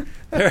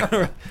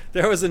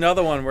 There was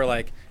another one where,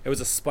 like, it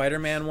was a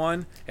Spider-Man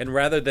one, and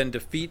rather than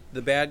defeat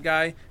the bad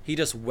guy, he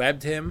just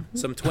webbed him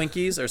some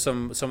Twinkies or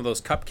some of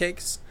those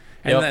cupcakes.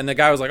 And then the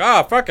guy was like,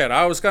 oh, fuck it.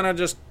 I was going to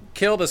just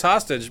kill this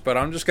hostage, but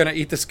I'm just going to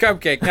eat this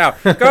cupcake. Now,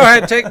 go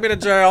ahead, take me to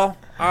jail.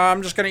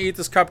 I'm just going to eat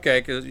this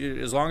cupcake.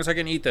 As long as I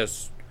can eat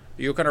this,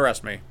 you can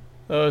arrest me.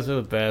 Those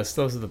are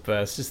the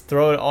best. Just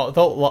throw it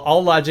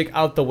all logic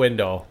out the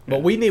window.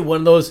 But we need one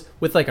of those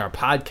with like our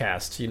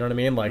podcast. You know what I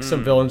mean? Like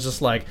some villain's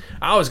just like,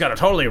 I was gonna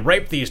totally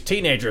rape these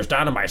teenagers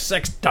down in my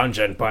sex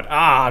dungeon, but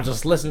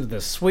just listen to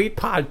this sweet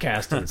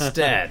podcast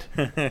instead.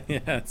 Yeah,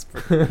 that's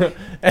pretty.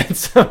 And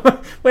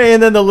so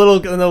and then the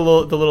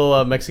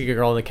little Mexican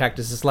girl in the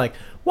cactus is like,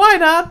 why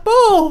not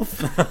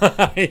both?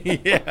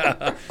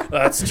 Yeah,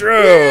 that's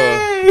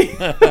true.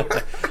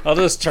 I'll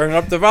just turn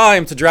up the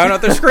volume to drown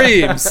out their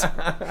screams.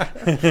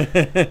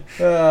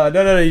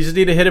 No. You just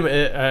need to hit him.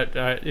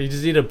 You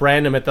just need to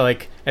brand him at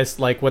as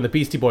when the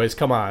Beastie Boys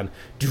come on.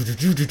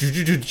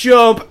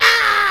 Jump!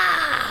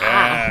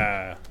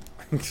 Yeah.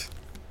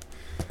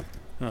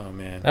 Oh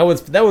man. That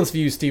one's for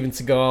you, Steven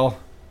Seagal.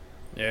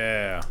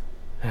 Yeah.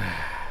 All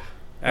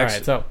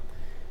right, so.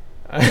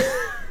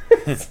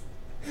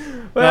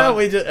 Well,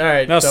 we just all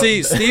right. Now, so-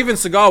 see, Steven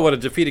Seagal would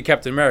have defeated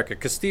Captain America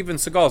because Steven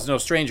Seagal is no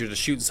stranger to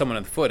shooting someone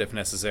in the foot if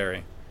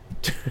necessary.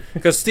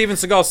 Because Steven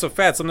Seagal's so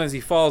fat, sometimes he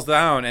falls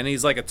down and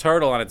he's like a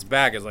turtle on its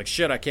back. It's like,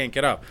 shit, I can't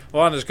get up.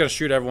 Well, I'm just gonna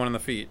shoot everyone in the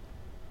feet.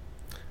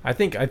 I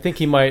think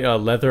he might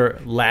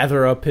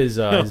lather up his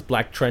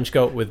black trench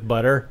coat with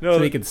butter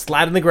so he can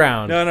slide in the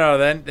ground. No.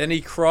 Then he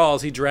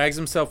crawls. He drags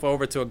himself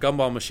over to a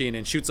gumball machine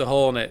and shoots a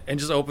hole in it and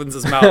just opens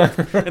his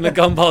mouth, and the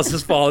gumballs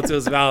just fall into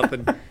his mouth.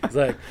 And he's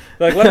like,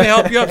 let me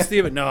help you up,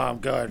 Steven. No, I'm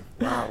good.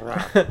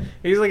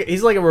 He's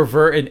like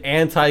an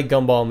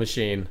anti-gumball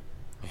machine.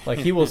 Like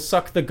he will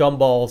suck the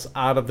gumballs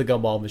out of the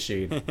gumball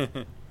machine.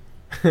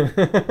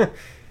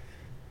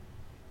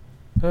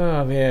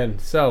 Oh man,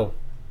 so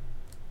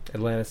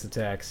Atlantis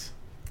attacks.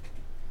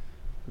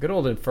 Good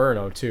old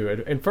Inferno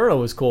too. Inferno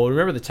was cool.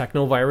 Remember the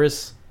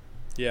Technovirus?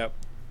 Yep.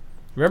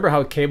 Remember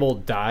how Cable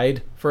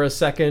died for a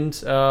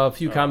second? A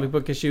few comic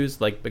book issues,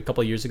 like a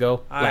couple of years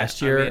ago,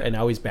 last year, and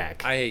now he's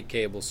back. I hate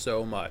Cable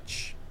so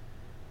much.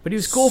 But he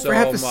was cool for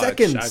half a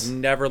second. I've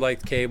never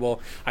liked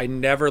Cable. I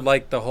never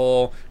liked the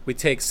whole, we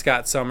take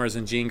Scott Summers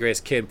and Jean Grey's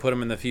kid, put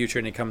him in the future,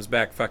 and he comes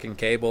back fucking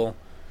Cable.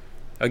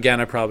 Again,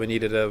 I probably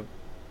needed a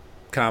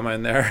comma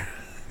in there.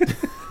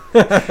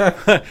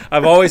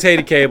 I've always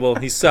hated Cable.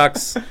 He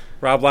sucks.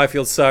 Rob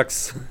Liefeld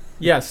sucks.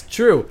 Yes,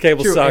 true.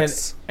 Cable true.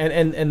 sucks.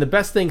 And the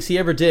best things he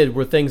ever did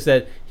were things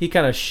that he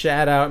kind of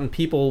shat out, and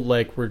people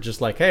were just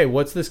like, hey,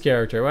 what's this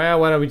character? Well,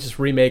 why don't we just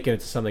remake it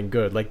into something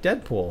good, like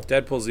Deadpool?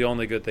 Deadpool's the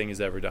only good thing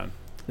he's ever done.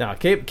 Now,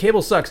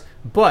 Cable sucks,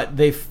 but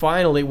they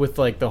finally, with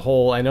like the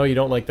whole, I know you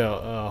don't like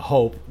the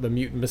Hope, the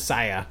mutant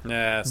messiah.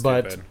 Nah,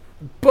 stupid.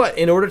 But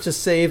in order to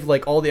save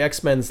like all the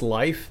X-Men's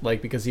life,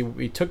 like because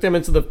he took them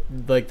into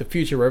the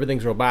future where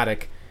everything's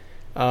robotic,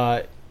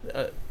 there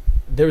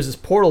was this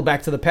portal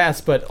back to the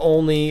past, but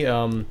only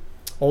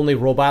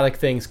robotic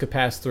things could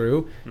pass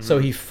through. Mm-hmm. So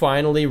he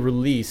finally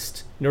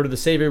released, in order to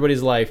save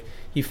everybody's life,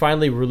 he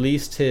finally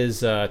released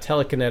his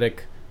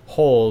telekinetic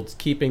hold,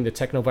 keeping the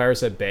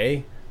Technovirus at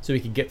bay, so he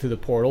could get through the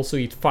portal. So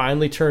he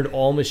finally turned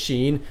all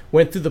machine,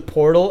 went through the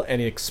portal, and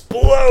it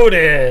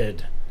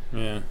exploded.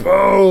 Yeah.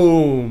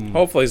 Boom!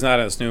 Hopefully he's not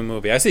in this new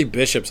movie. I see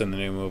Bishop's in the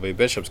new movie.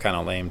 Bishop's kind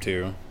of lame,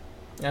 too.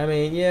 I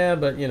mean, yeah,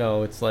 but,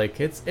 it's like,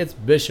 it's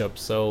Bishop,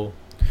 so...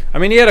 I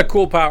mean, he had a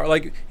cool power.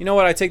 Like, you know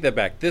what? I take that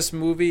back. This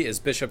movie is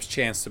Bishop's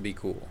chance to be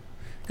cool.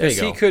 Because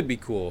he could be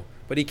cool.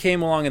 But he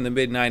came along in the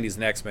mid-'90s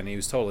in X-Men, and he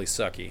was totally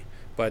sucky.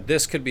 But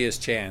this could be his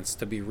chance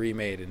to be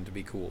remade and to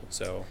be cool,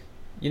 so...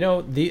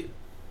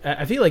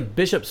 I feel like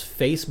Bishop's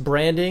face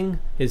branding,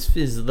 his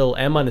little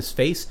M on his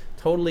face,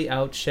 totally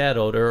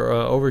outshadowed or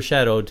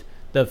overshadowed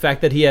the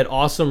fact that he had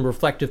awesome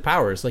reflective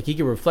powers. Like, he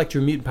could reflect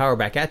your mutant power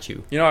back at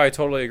you. I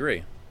totally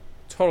agree.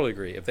 Totally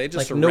agree. If they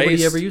just erased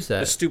nobody ever used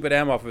that. The stupid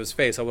M off of his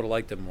face, I would have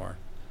liked him more.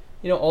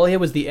 All he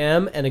had was the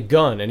M and a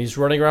gun, and he's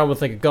running around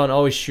with like a gun,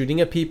 always shooting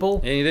at people.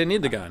 And he didn't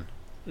need the gun.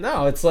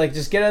 No, it's like,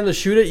 just get him to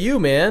shoot at you,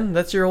 man.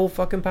 That's your whole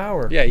fucking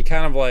power. Yeah, he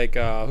kind of like,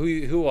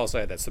 who else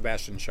had that?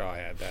 Sebastian Shaw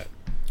had that.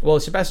 Well,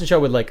 Sebastian Shaw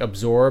would like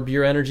absorb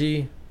your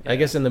energy. Yeah. I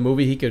guess in the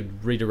movie he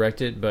could redirect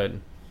it, but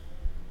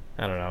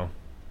I don't know.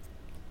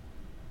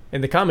 In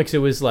the comics, it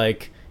was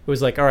like,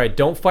 all right,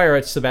 don't fire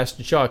at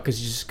Sebastian Shaw because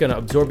he's just gonna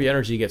absorb your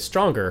energy, get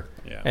stronger.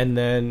 Yeah. And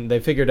then they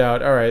figured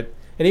out, all right,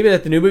 and even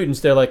at the New Mutants,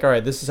 they're like, all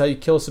right, this is how you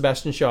kill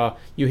Sebastian Shaw.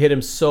 You hit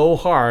him so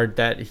hard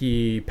that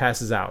he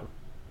passes out.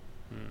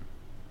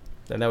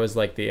 And that was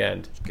like the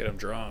end. Just get him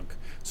drunk.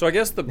 So I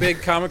guess the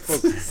big comic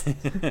book.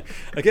 Movie.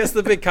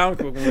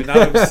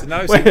 Now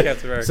we've seen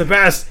Captain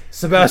America.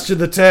 Sebastian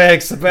the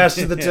Tank.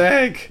 Sebastian the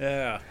Tank.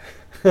 Yeah.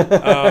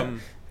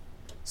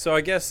 So I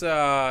guess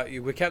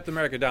with Captain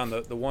America down,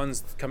 the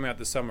ones coming out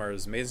this summer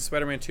is Amazing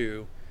Spider-Man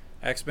 2,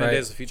 X-Men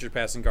Days of Future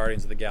Past, and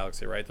Guardians of the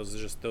Galaxy. Right?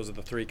 Those are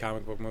the 3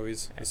 comic book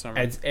movies this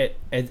summer.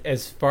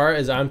 As far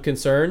as I'm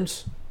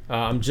concerned,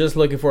 I'm just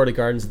looking forward to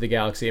Guardians of the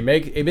Galaxy.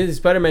 Amazing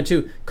Spider-Man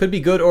 2 could be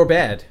good or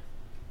bad.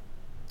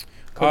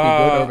 Could be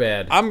good or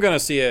bad. I'm going to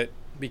see it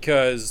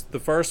because the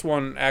first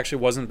one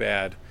actually wasn't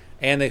bad,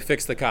 and they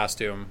fixed the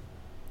costume.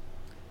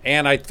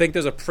 And I think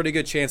there's a pretty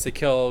good chance they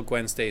kill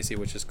Gwen Stacy,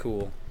 which is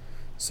cool.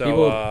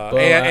 So,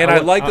 I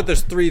like that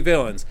there's 3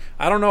 villains.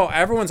 I don't know.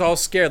 Everyone's all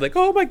scared. Like,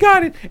 oh my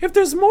God, if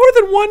there's more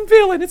than one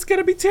villain, it's going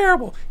to be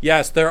terrible.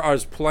 Yes, there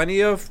is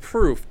plenty of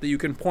proof that you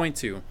can point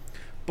to.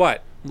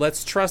 But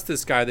let's trust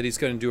this guy that he's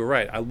going to do it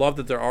right. I love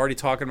that they're already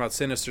talking about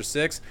Sinister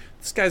Six.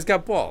 This guy's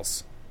got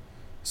balls.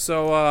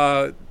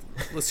 So,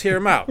 let's hear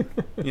him out.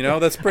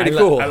 That's pretty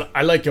cool.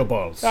 I like your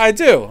balls. I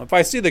do. If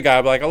I see the guy,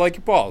 I'll be like, I like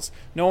your balls.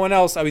 No one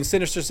else. I mean,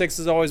 Sinister Six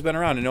has always been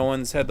around, and no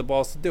one's had the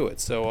balls to do it.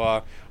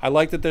 So I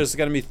like that there's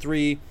going to be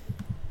 3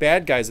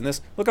 bad guys in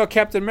this. Look how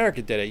Captain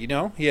America did it,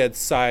 He had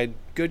side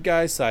good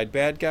guys, side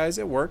bad guys.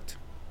 It worked.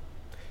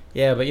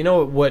 Yeah, but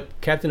what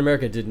Captain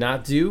America did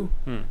not do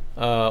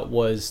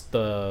was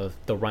the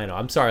Rhino.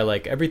 I'm sorry,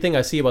 like, everything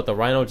I see about the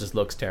Rhino just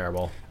looks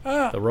terrible.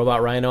 The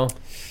robot Rhino.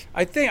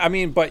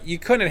 But you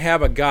couldn't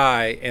have a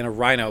guy in a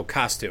Rhino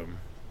costume.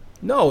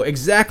 No,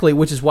 exactly.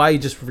 Which is why you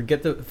just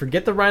forget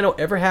the Rhino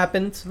ever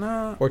happened,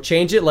 No. or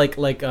change it. Like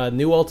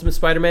New Ultimate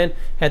Spider-Man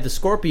had the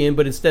Scorpion,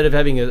 but instead of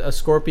having a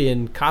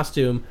Scorpion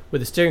costume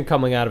with a stinger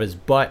coming out of his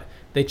butt,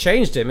 they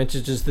changed him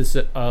into just this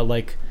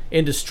like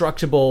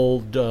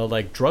indestructible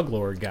like drug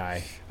lord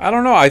guy. I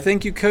don't know. I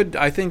think you could.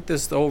 I think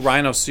this whole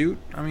Rhino suit.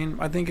 I mean,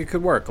 I think it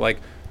could work. Like,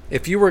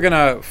 if you were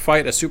gonna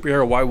fight a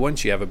superhero, why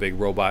wouldn't you have a big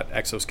robot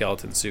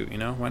exoskeleton suit? You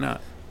know, why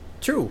not?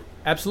 True,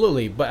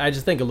 absolutely, but I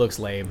just think it looks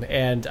lame,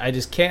 and I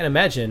just can't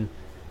imagine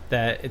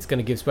that it's going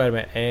to give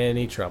Spider-Man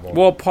any trouble.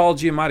 Well, Paul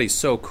Giamatti's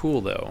so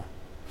cool, though.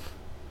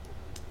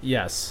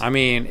 Yes. I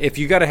mean, if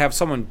you got to have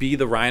someone be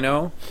the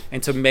Rhino,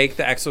 and to make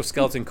the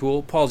exoskeleton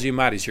cool, Paul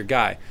Giamatti's your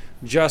guy.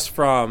 Just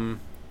from,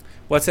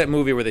 what's that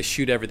movie where they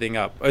shoot everything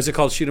up? Is it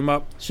called Shoot 'Em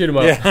Up? Shoot 'em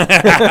up.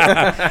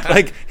 Yeah.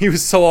 Like, he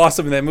was so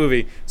awesome in that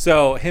movie.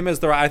 So, him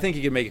as I think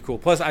he could make it cool.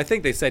 Plus, I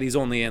think they said he's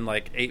only in,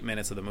 like, 8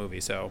 minutes of the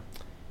movie, so...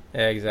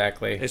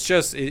 Exactly. It's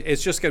just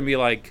going to be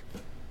like,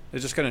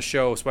 they're just going to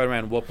show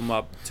Spider-Man whoop him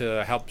up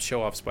to help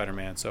show off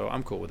Spider-Man. So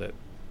I'm cool with it.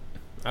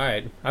 All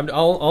right.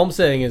 All I'm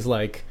saying is,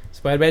 like,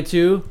 Spider-Man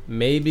 2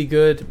 may be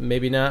good,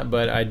 maybe not,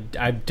 but I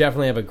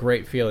definitely have a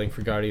great feeling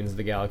for Guardians of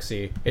the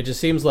Galaxy. It just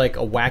seems like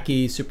a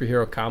wacky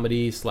superhero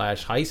comedy /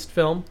 heist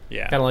film.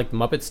 Yeah. Kind of like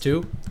Muppets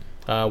 2,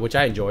 which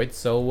I enjoyed.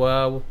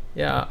 So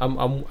yeah,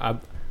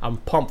 I'm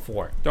pumped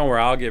for it. Don't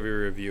worry, I'll give you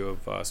a review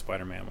of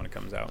Spider-Man when it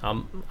comes out.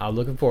 I'm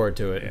looking forward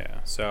to it. Yeah.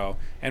 So,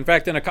 in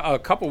fact, in a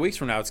couple weeks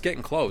from now, it's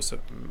getting close.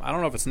 I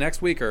don't know if it's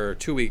next week or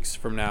 2 weeks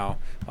from now.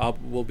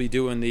 We'll be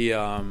doing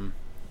the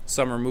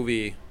summer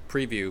movie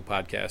preview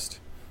podcast.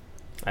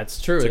 That's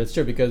true. That's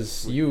true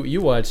because you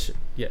watch.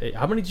 Yeah,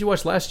 how many did you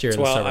watch last year?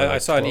 12. In the summer? I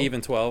saw 12? An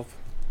even 12.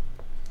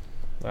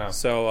 Wow.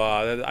 So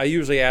I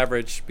usually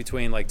average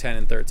between like 10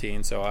 and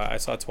 13. So I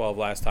saw 12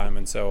 last time,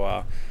 and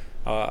so.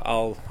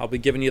 I'll be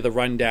giving you the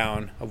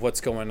rundown of what's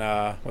going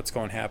to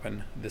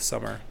happen this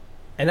summer.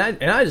 And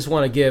I just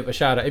want to give a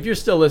shout out. If you're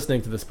still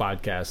listening to this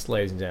podcast,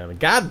 ladies and gentlemen,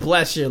 God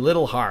bless your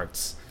little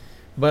hearts.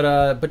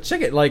 But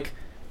check it. Like,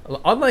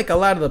 unlike a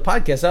lot of the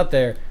podcasts out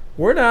there,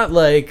 we're not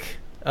like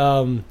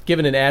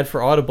giving an ad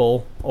for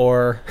Audible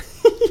or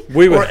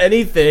or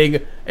anything.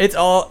 It's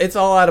all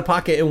out of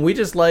pocket, and we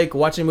just like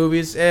watching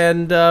movies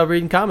and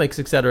reading comics,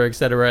 et cetera, et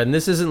cetera. And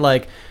this isn't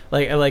like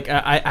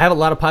I have a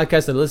lot of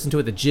podcasts that I listen to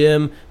at the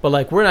gym, but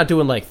like we're not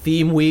doing like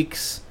theme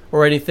weeks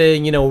or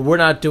anything. You know, we're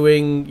not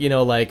doing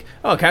like,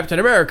 oh, Captain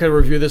America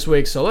review this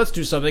week, so let's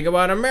do something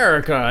about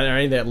America or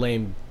any of that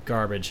lame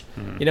garbage.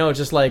 Mm-hmm. You know, it's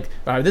just like,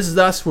 all right, this is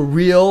us. We're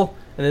real.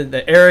 And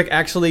then Eric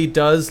actually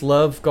does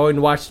love going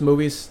to watch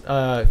movies,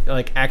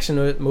 like action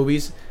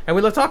movies, and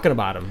we love talking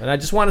about them. And I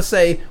just want to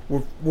say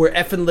we're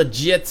effing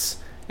legits,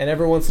 and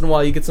every once in a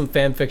while you get some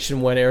fan fiction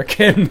when Eric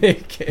can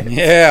make it.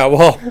 Yeah,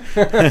 well,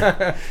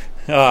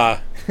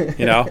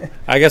 you know,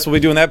 I guess we'll be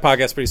doing that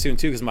podcast pretty soon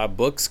too, because my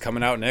book's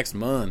coming out next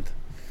month.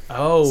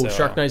 Oh, so,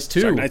 Shark Nights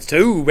 2. Shark Nights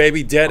 2,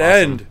 baby, Dead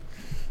awesome. End.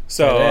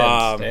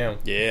 So, Damn.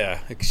 Yeah,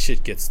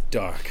 shit gets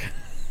dark.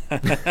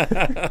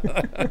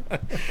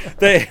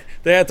 they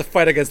had to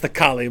fight against the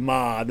Kali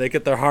Ma. They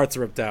get their hearts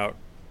ripped out.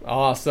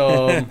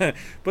 Awesome.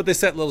 But they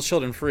set little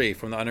children free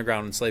from the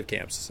underground slave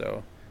camps.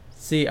 So,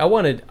 see, I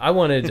wanted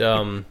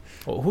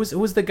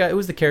who's the guy?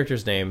 Who's the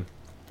character's name?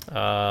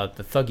 The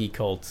Thuggy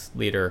cult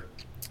leader.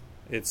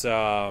 It's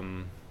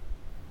Molaram.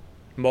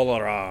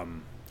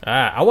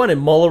 I wanted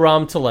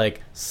Molaram to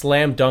like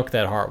slam dunk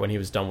that heart when he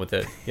was done with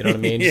it. You know what I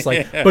mean? Just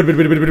like,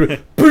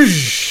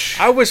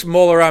 I wish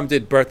Molaram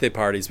did birthday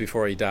parties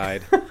before he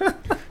died.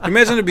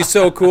 Imagine it'd be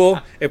so cool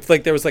if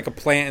like there was like a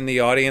plant in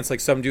the audience, like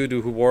some dude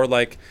who wore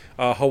like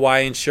a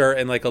Hawaiian shirt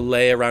and like a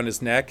lei around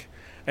his neck.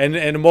 And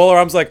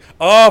Molaram's like,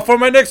 oh, for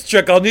my next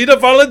trick, I'll need a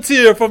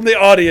volunteer from the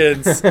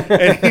audience.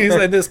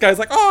 And this guy's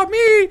like, oh,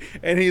 me.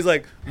 And he's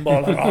like,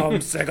 Molaram,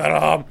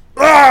 Segaram.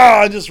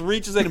 Ah! And just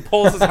reaches in and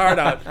pulls his heart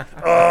out.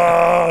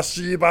 Ah,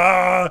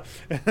 Shiba.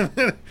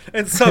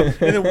 And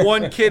then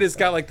one kid has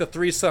got like the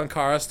 3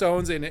 Sankara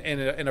stones in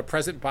a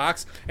present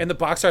box. And the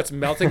box starts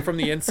melting from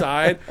the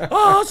inside.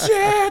 Oh,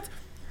 shit.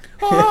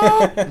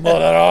 Oh,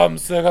 Molaram,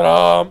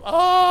 Segaram.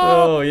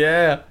 Oh,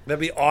 yeah. That'd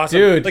be awesome.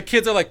 Dude. The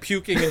kids are like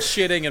puking and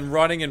shitting and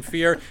running in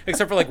fear,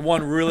 except for like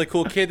one really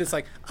cool kid that's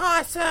like,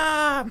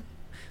 awesome,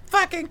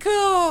 fucking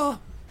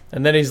cool.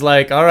 And then he's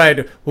like, all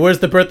right, where's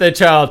the birthday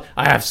child?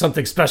 I have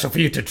something special for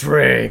you to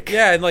drink.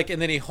 Yeah, and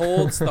then he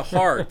holds the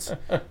heart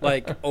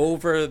like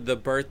over the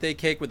birthday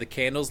cake with the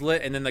candles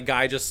lit, and then the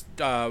guy just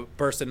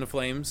bursts into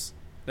flames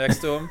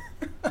next to him.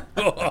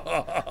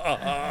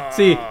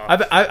 See,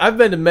 I've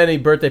been to many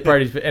birthday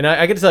parties, and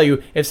I can tell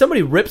you, if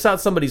somebody rips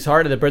out somebody's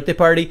heart at a birthday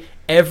party,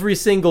 every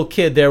single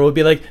kid there will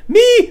be like,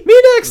 me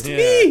next, yeah.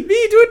 me,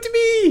 do it to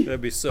me.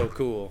 That'd be so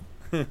cool.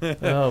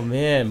 Oh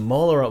man,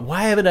 Molar,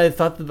 why haven't I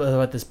thought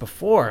about this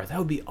before? That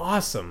would be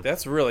awesome.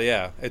 That's really,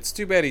 yeah. It's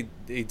too bad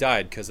he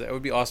died, because it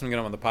would be awesome to get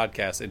him on the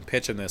podcast and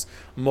pitch him this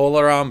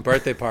Molaram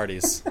birthday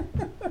parties.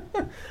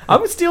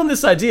 I'm stealing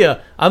this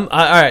idea. All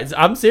right,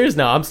 I'm serious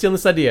now. I'm stealing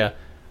this idea.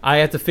 I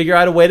have to figure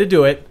out a way to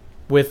do it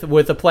with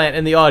a plant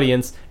in the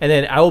audience, and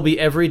then I will be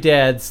every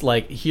dad's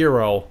like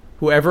hero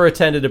whoever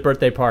attended a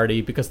birthday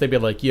party because they'd be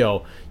like,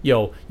 yo,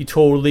 you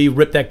totally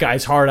ripped that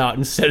guy's heart out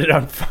and set it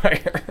on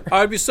fire. Oh,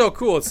 it'd be so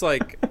cool. It's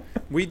like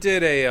we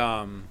did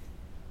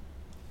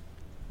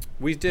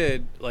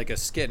like a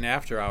skit in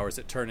After Hours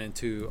that turned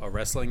into a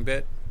wrestling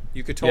bit.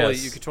 You could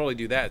totally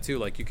do that too.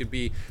 Like you could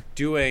be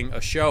doing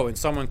a show and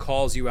someone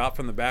calls you out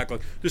from the back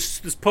like, this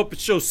puppet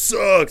show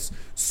sucks,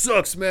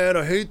 man.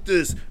 I hate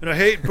this, and I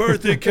hate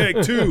birthday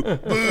cake too.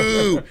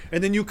 Boo!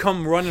 And then you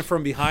come running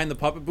from behind the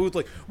puppet booth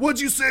like, what'd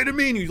you say to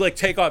me? And you like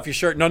take off your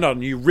shirt. No,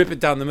 and you rip it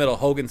down the middle,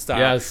 Hogan style.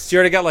 Yes. So you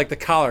already got like the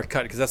collar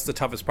cut because that's the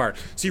toughest part.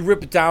 So you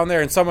rip it down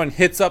there, and someone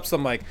hits up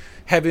some like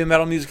heavy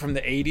metal music from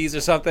the 80s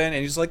or something, and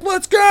he's like,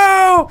 let's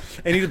go!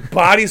 And you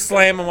body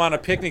slam him on a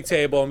picnic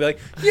table and be like,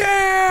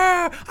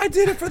 yeah, I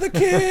did it for the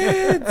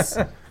kids.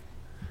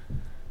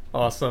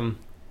 Awesome.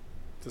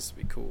 This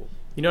would be cool.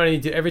 You know what I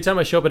need to do? Every time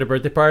I show up at a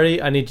birthday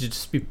party, I need to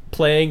just be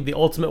playing the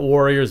Ultimate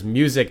Warrior's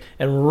music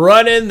and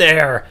run in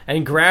there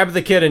and grab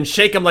the kid and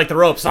shake him like the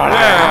ropes. Or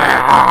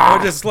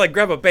just like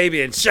grab a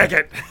baby and shake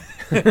it.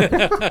 And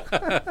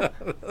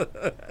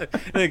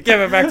then give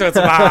it back to its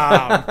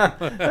mom.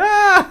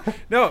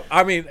 No,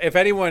 I mean, if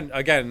anyone,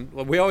 again,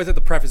 we always have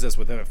to preface this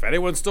with, if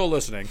anyone's still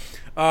listening,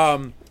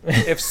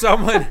 if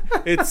someone,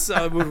 it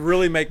would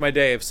really make my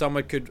day if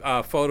someone could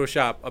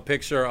Photoshop a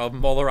picture of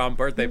Molaram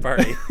birthday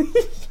party.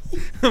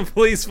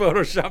 Please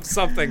Photoshop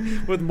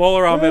something with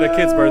Molaram at a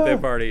kid's birthday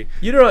party.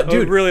 You don't,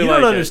 dude. Really you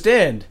like don't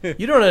understand.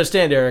 You don't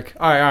understand, Eric.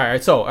 All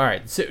right. So,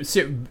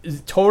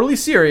 totally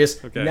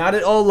serious. Okay. Not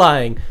at all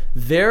lying.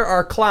 There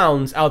are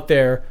clowns out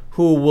there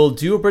who will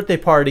do a birthday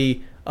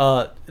party.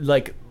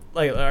 Like.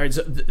 All right,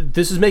 so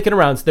this is making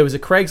arounds. There was a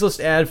Craigslist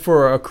ad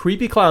for a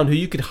creepy clown who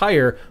you could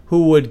hire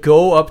who would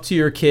go up to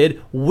your kid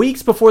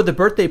weeks before the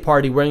birthday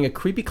party wearing a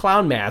creepy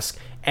clown mask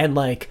and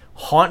like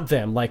haunt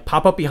them, like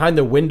pop up behind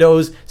their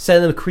windows,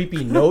 send them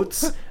creepy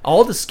notes,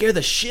 all to scare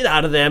the shit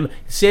out of them,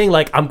 saying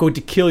like, I'm going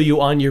to kill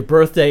you on your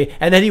birthday,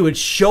 and then he would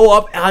show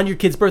up on your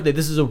kid's birthday.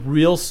 This is a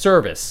real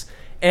service.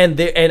 And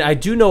I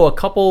do know a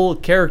couple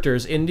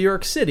characters in New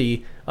York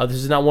City. This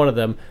is not one of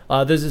them.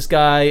 There's this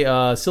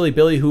guy, Silly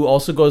Billy, who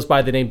also goes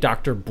by the name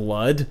Dr.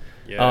 Blood,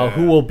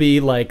 who will be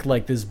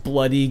like this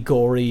bloody,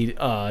 gory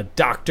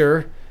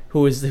doctor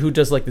who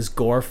does like this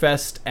gore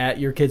fest at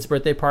your kid's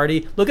birthday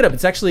party. Look it up.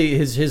 It's actually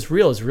his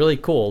reel is really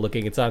cool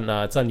looking. It's on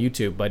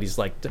YouTube, but he's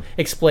like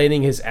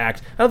explaining his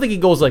act. I don't think he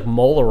goes like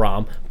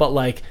Molaram, but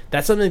like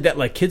that's something that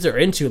like kids are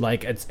into.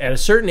 Like at a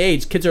certain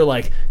age, kids are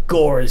like,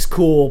 gore is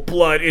cool,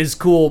 blood is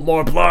cool,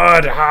 more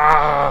blood.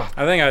 Ah.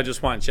 I think I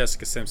just want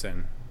Jessica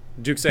Simpson,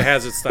 Dukes of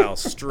Hazzard style,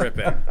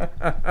 stripping.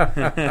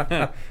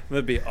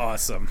 That'd be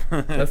awesome.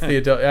 That's the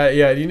adult.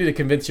 Yeah, you need to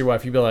convince your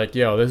wife. You'd be like,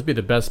 "Yo, this would be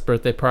the best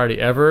birthday party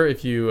ever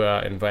if you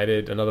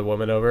invited another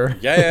woman over."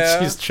 Yeah.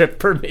 She's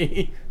stripped for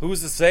me.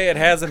 Who's to say it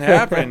hasn't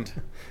happened?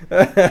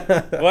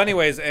 Well,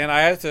 anyways, and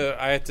I had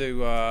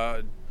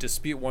to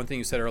dispute one thing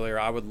you said earlier.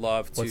 I would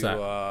love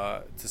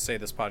to say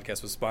this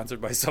podcast was sponsored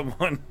by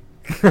someone.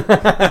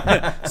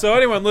 So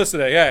anyone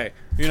listening, hey,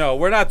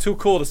 we're not too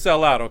cool to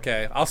sell out.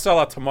 Okay, I'll sell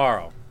out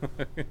tomorrow.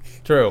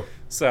 True.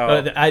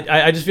 So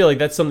I just feel like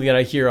that's something that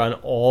I hear on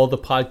all the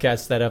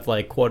podcasts that have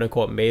like quote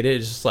unquote made it.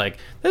 It's just like,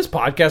 this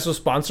podcast was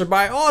sponsored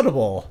by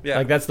Audible. Yeah.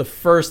 Like that's the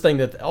first thing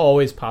that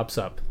always pops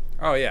up.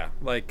 Oh yeah,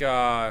 like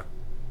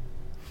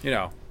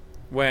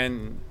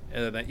when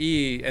the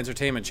E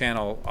Entertainment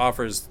Channel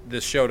offers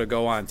this show to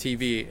go on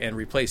TV and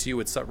replace you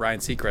with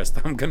Ryan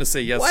Seacrest, I'm gonna say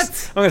yes.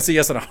 What? I'm gonna say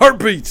yes in a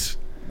heartbeat.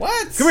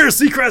 What? Come here,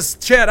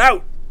 Seacrest. Chat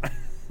out.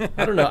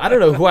 I don't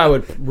know who I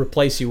would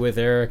replace you with,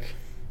 Eric.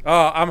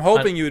 I'm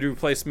hoping you would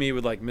replace me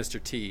with like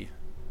Mr. T.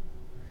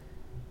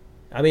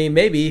 I mean,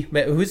 maybe.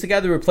 Who's the guy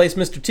that replaced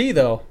Mr. T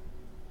though?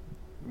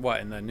 What,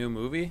 in the new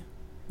movie?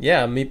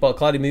 Yeah,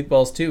 Cloudy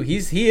Meatballs 2.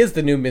 He is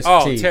the new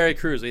Mr. T. Oh, Terry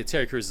Crews. Yeah,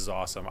 Terry Crews is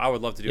awesome. I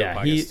would love to do a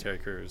podcast with Terry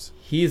Crews.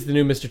 He's the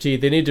new Mr. T.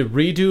 They need to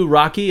redo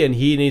Rocky, and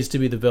he needs to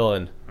be the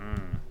villain.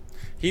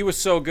 He was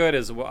so good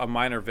as a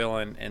minor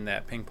villain in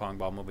that ping pong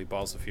ball movie,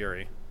 Balls of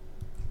Fury.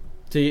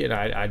 See, and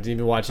I didn't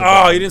even watch it.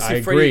 Oh, you didn't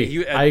see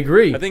Freddy? I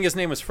agree. I think his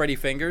name was Freddy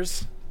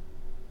Fingers.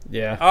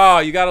 Yeah. Oh,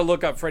 you got to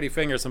look up Freddy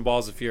Fingers and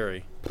Balls of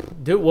Fury.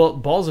 Dude, well,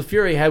 Balls of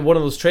Fury had one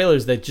of those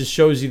trailers that just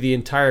shows you the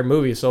entire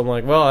movie, so I'm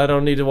like, well, I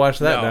don't need to watch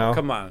that now.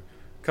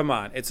 Come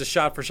on. It's a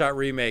shot-for-shot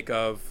remake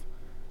of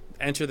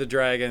Enter the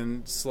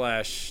Dragon /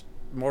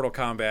 Mortal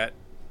Kombat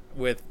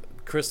with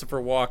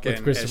Christopher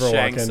Walken as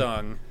Shang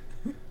Tsung.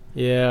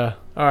 Yeah.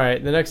 All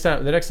right. The next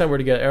time we're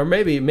together, or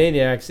maybe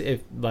Maniacs,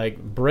 if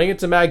like bring it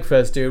to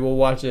MagFest, dude. We'll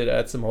watch it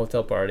at some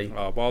hotel party.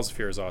 Oh, Balls of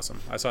Fury is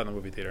awesome. I saw it in the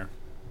movie theater.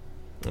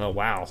 Oh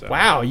wow! So,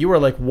 wow, you were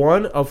like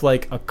one of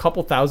like a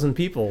couple thousand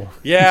people.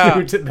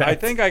 Yeah, I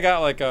think I got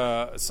like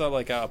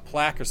a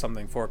plaque or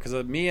something for it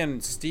because me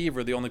and Steve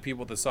were the only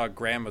people that saw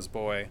Grandma's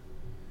Boy.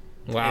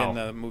 Wow. In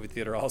the movie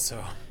theater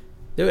also.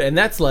 Dude, and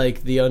that's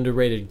like the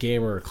underrated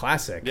gamer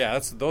classic. Yeah,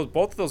 both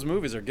of those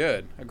movies are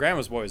good.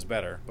 Grandma's Boy is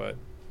better, but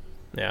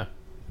yeah.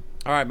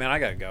 All right, man, I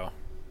gotta go.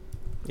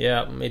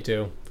 Yeah, me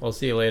too. I'll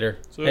see you later.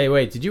 Hey,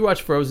 wait, did you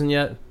watch Frozen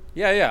yet?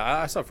 Yeah,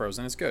 I saw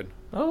Frozen. It's good.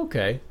 Oh,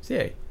 okay. So,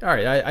 yeah. All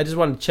right. I just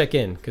wanted to check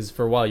in because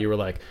for a while you were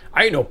like,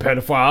 I ain't no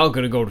pedophile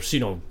gonna go to see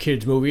no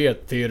kids movie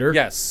at the theater.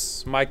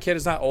 Yes, my kid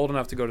is not old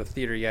enough to go to the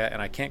theater yet,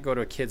 and I can't go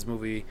to a kids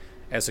movie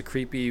as a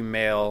creepy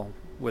male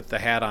with the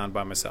hat on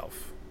by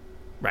myself.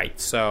 Right.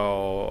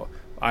 So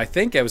I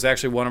think it was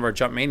actually one of our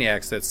Jump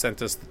Maniacs that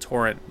sent us the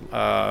torrent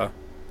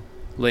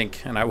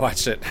link, and I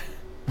watched it.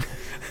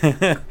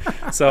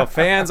 So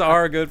fans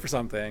are good for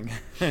something.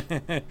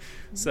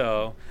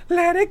 So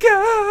let it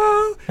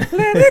go,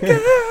 let it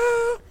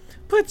go.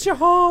 Put your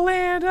whole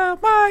hand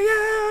up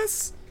my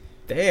ass.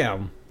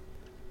 Damn.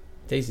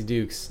 Daisy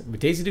Dukes.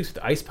 Daisy Dukes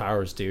with ice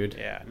powers, dude.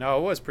 Yeah, no,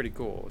 it was pretty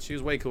cool. She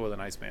was way cooler than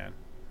Iceman.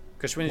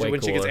 Because when Way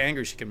she gets cooler.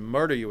 angry, she can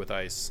murder you with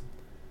ice.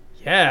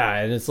 Yeah,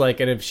 and it's like,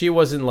 and if she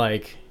wasn't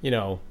like,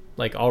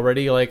 like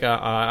already like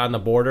on the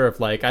border of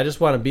like, I just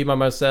want to be by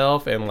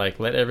myself and like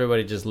let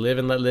everybody just live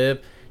and let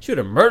live, she would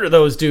have murdered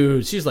those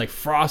dudes. She's like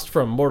Frost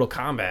from Mortal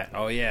Kombat.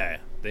 Oh, yeah.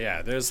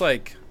 Yeah, there's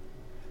like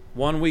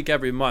 1 week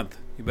every month.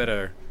 You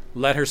better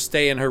let her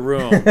stay in her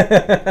room.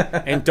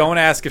 And don't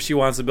ask if she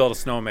wants to build a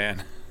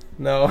snowman.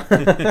 No.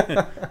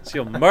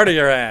 She'll murder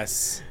your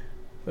ass.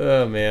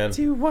 Oh, man.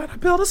 Do you want to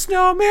build a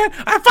snowman?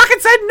 I fucking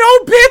said no,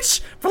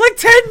 bitch, for like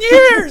 10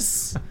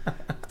 years.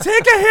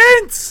 Take a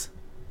hint.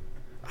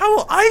 I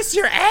will ice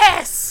your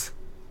ass.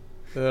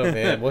 Oh,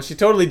 man. Well, she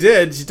totally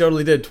did. She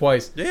totally did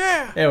twice.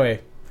 Yeah.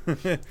 Anyway.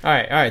 All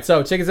right.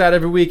 So check us out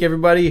every week,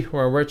 everybody.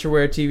 We're on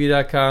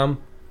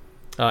RetroWareTV.com.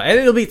 And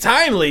it'll be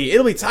timely.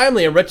 It'll be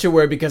timely in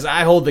RetroWare because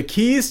I hold the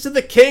keys to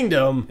the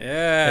kingdom.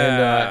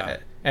 Yeah.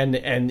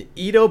 And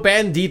Ito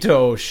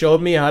Bandito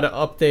showed me how to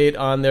update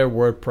on their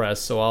WordPress,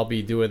 so I'll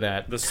be doing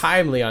that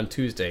timely on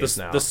Tuesdays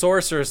now. The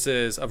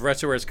sorceresses of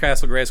RetroWare's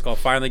Castle Grayskull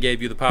finally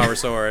gave you the power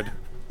sword.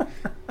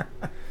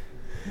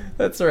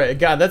 That's right.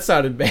 God, that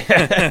sounded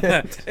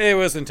bad. It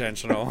was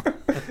intentional.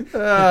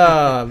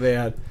 Oh,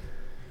 man.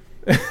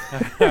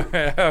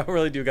 I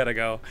really do gotta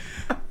go.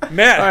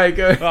 Matt, All right,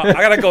 go. I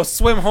gotta go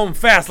swim home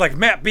fast like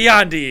Matt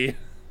Biondi.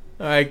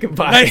 All right,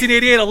 goodbye.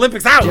 1988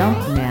 Olympics out!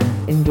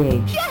 Jumpman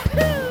engaged.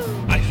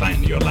 I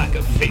find your lack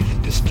of faith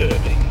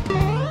disturbing.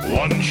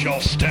 One shall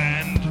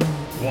stand,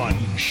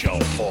 one shall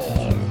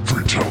fall.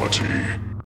 Fatality.